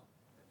 wow.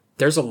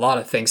 There's a lot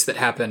of things that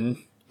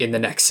happen in the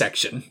next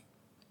section.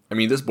 I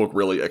mean, this book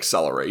really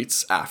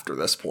accelerates after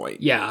this point.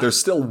 Yeah. There's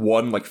still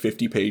one,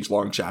 50-page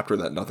long chapter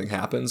that nothing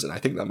happens, and I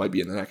think that might be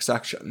in the next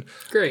section.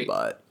 Great.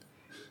 But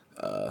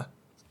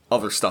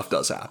other stuff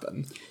does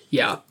happen.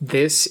 Yeah,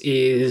 this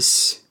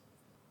is...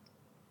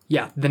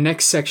 Yeah, the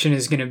next section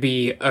is going to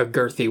be a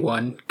girthy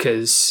one,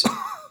 because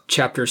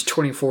chapters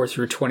 24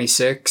 through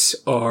 26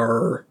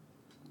 are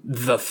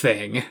the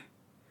thing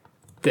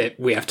that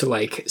we have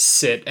to,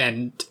 sit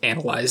and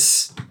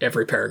analyze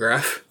every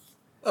paragraph.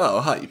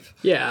 Oh, hype.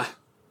 Yeah.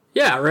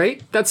 Yeah,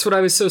 right? That's what I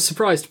was so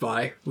surprised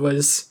by,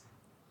 was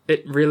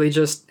it really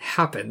just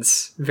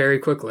happens very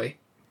quickly.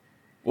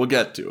 We'll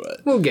get to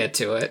it. We'll get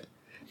to it.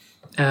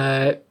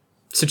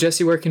 So,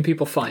 Jesse, where can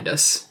people find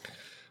us?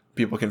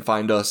 People can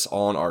find us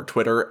on our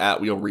Twitter,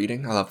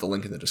 @WheelReading. I'll have the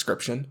link in the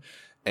description.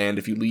 And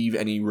if you leave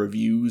any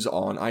reviews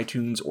on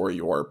iTunes or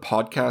your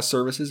podcast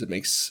services, it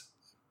makes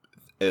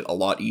it a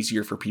lot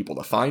easier for people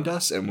to find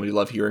us, and we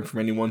love hearing from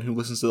anyone who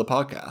listens to the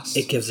podcast.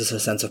 It gives us a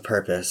sense of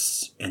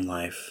purpose in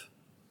life.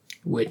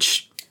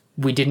 Which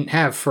we didn't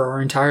have for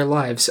our entire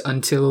lives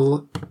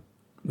until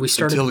we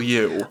started... Until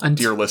you,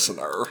 dear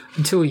listener.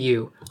 Until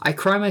you. I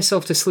cry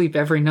myself to sleep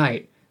every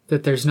night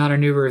that there's not a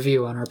new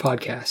review on our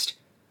podcast.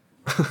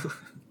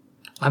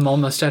 I'm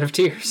almost out of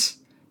tears.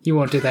 You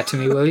won't do that to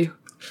me, will you?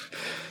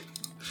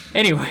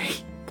 Anyway,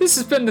 this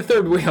has been The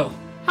Third Wheel.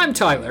 I'm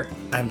Tyler.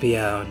 I'm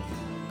Beyond.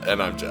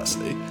 And I'm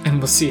Jesse. And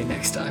we'll see you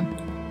next time.